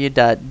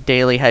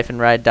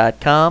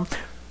www.daily-ride.com.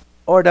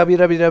 Or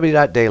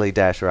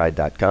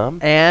www.daily-ride.com.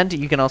 And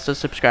you can also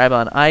subscribe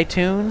on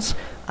iTunes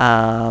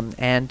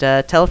and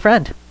tell a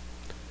friend.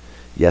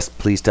 Yes,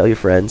 please tell your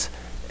friends.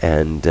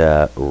 And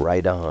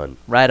right on.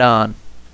 Right on.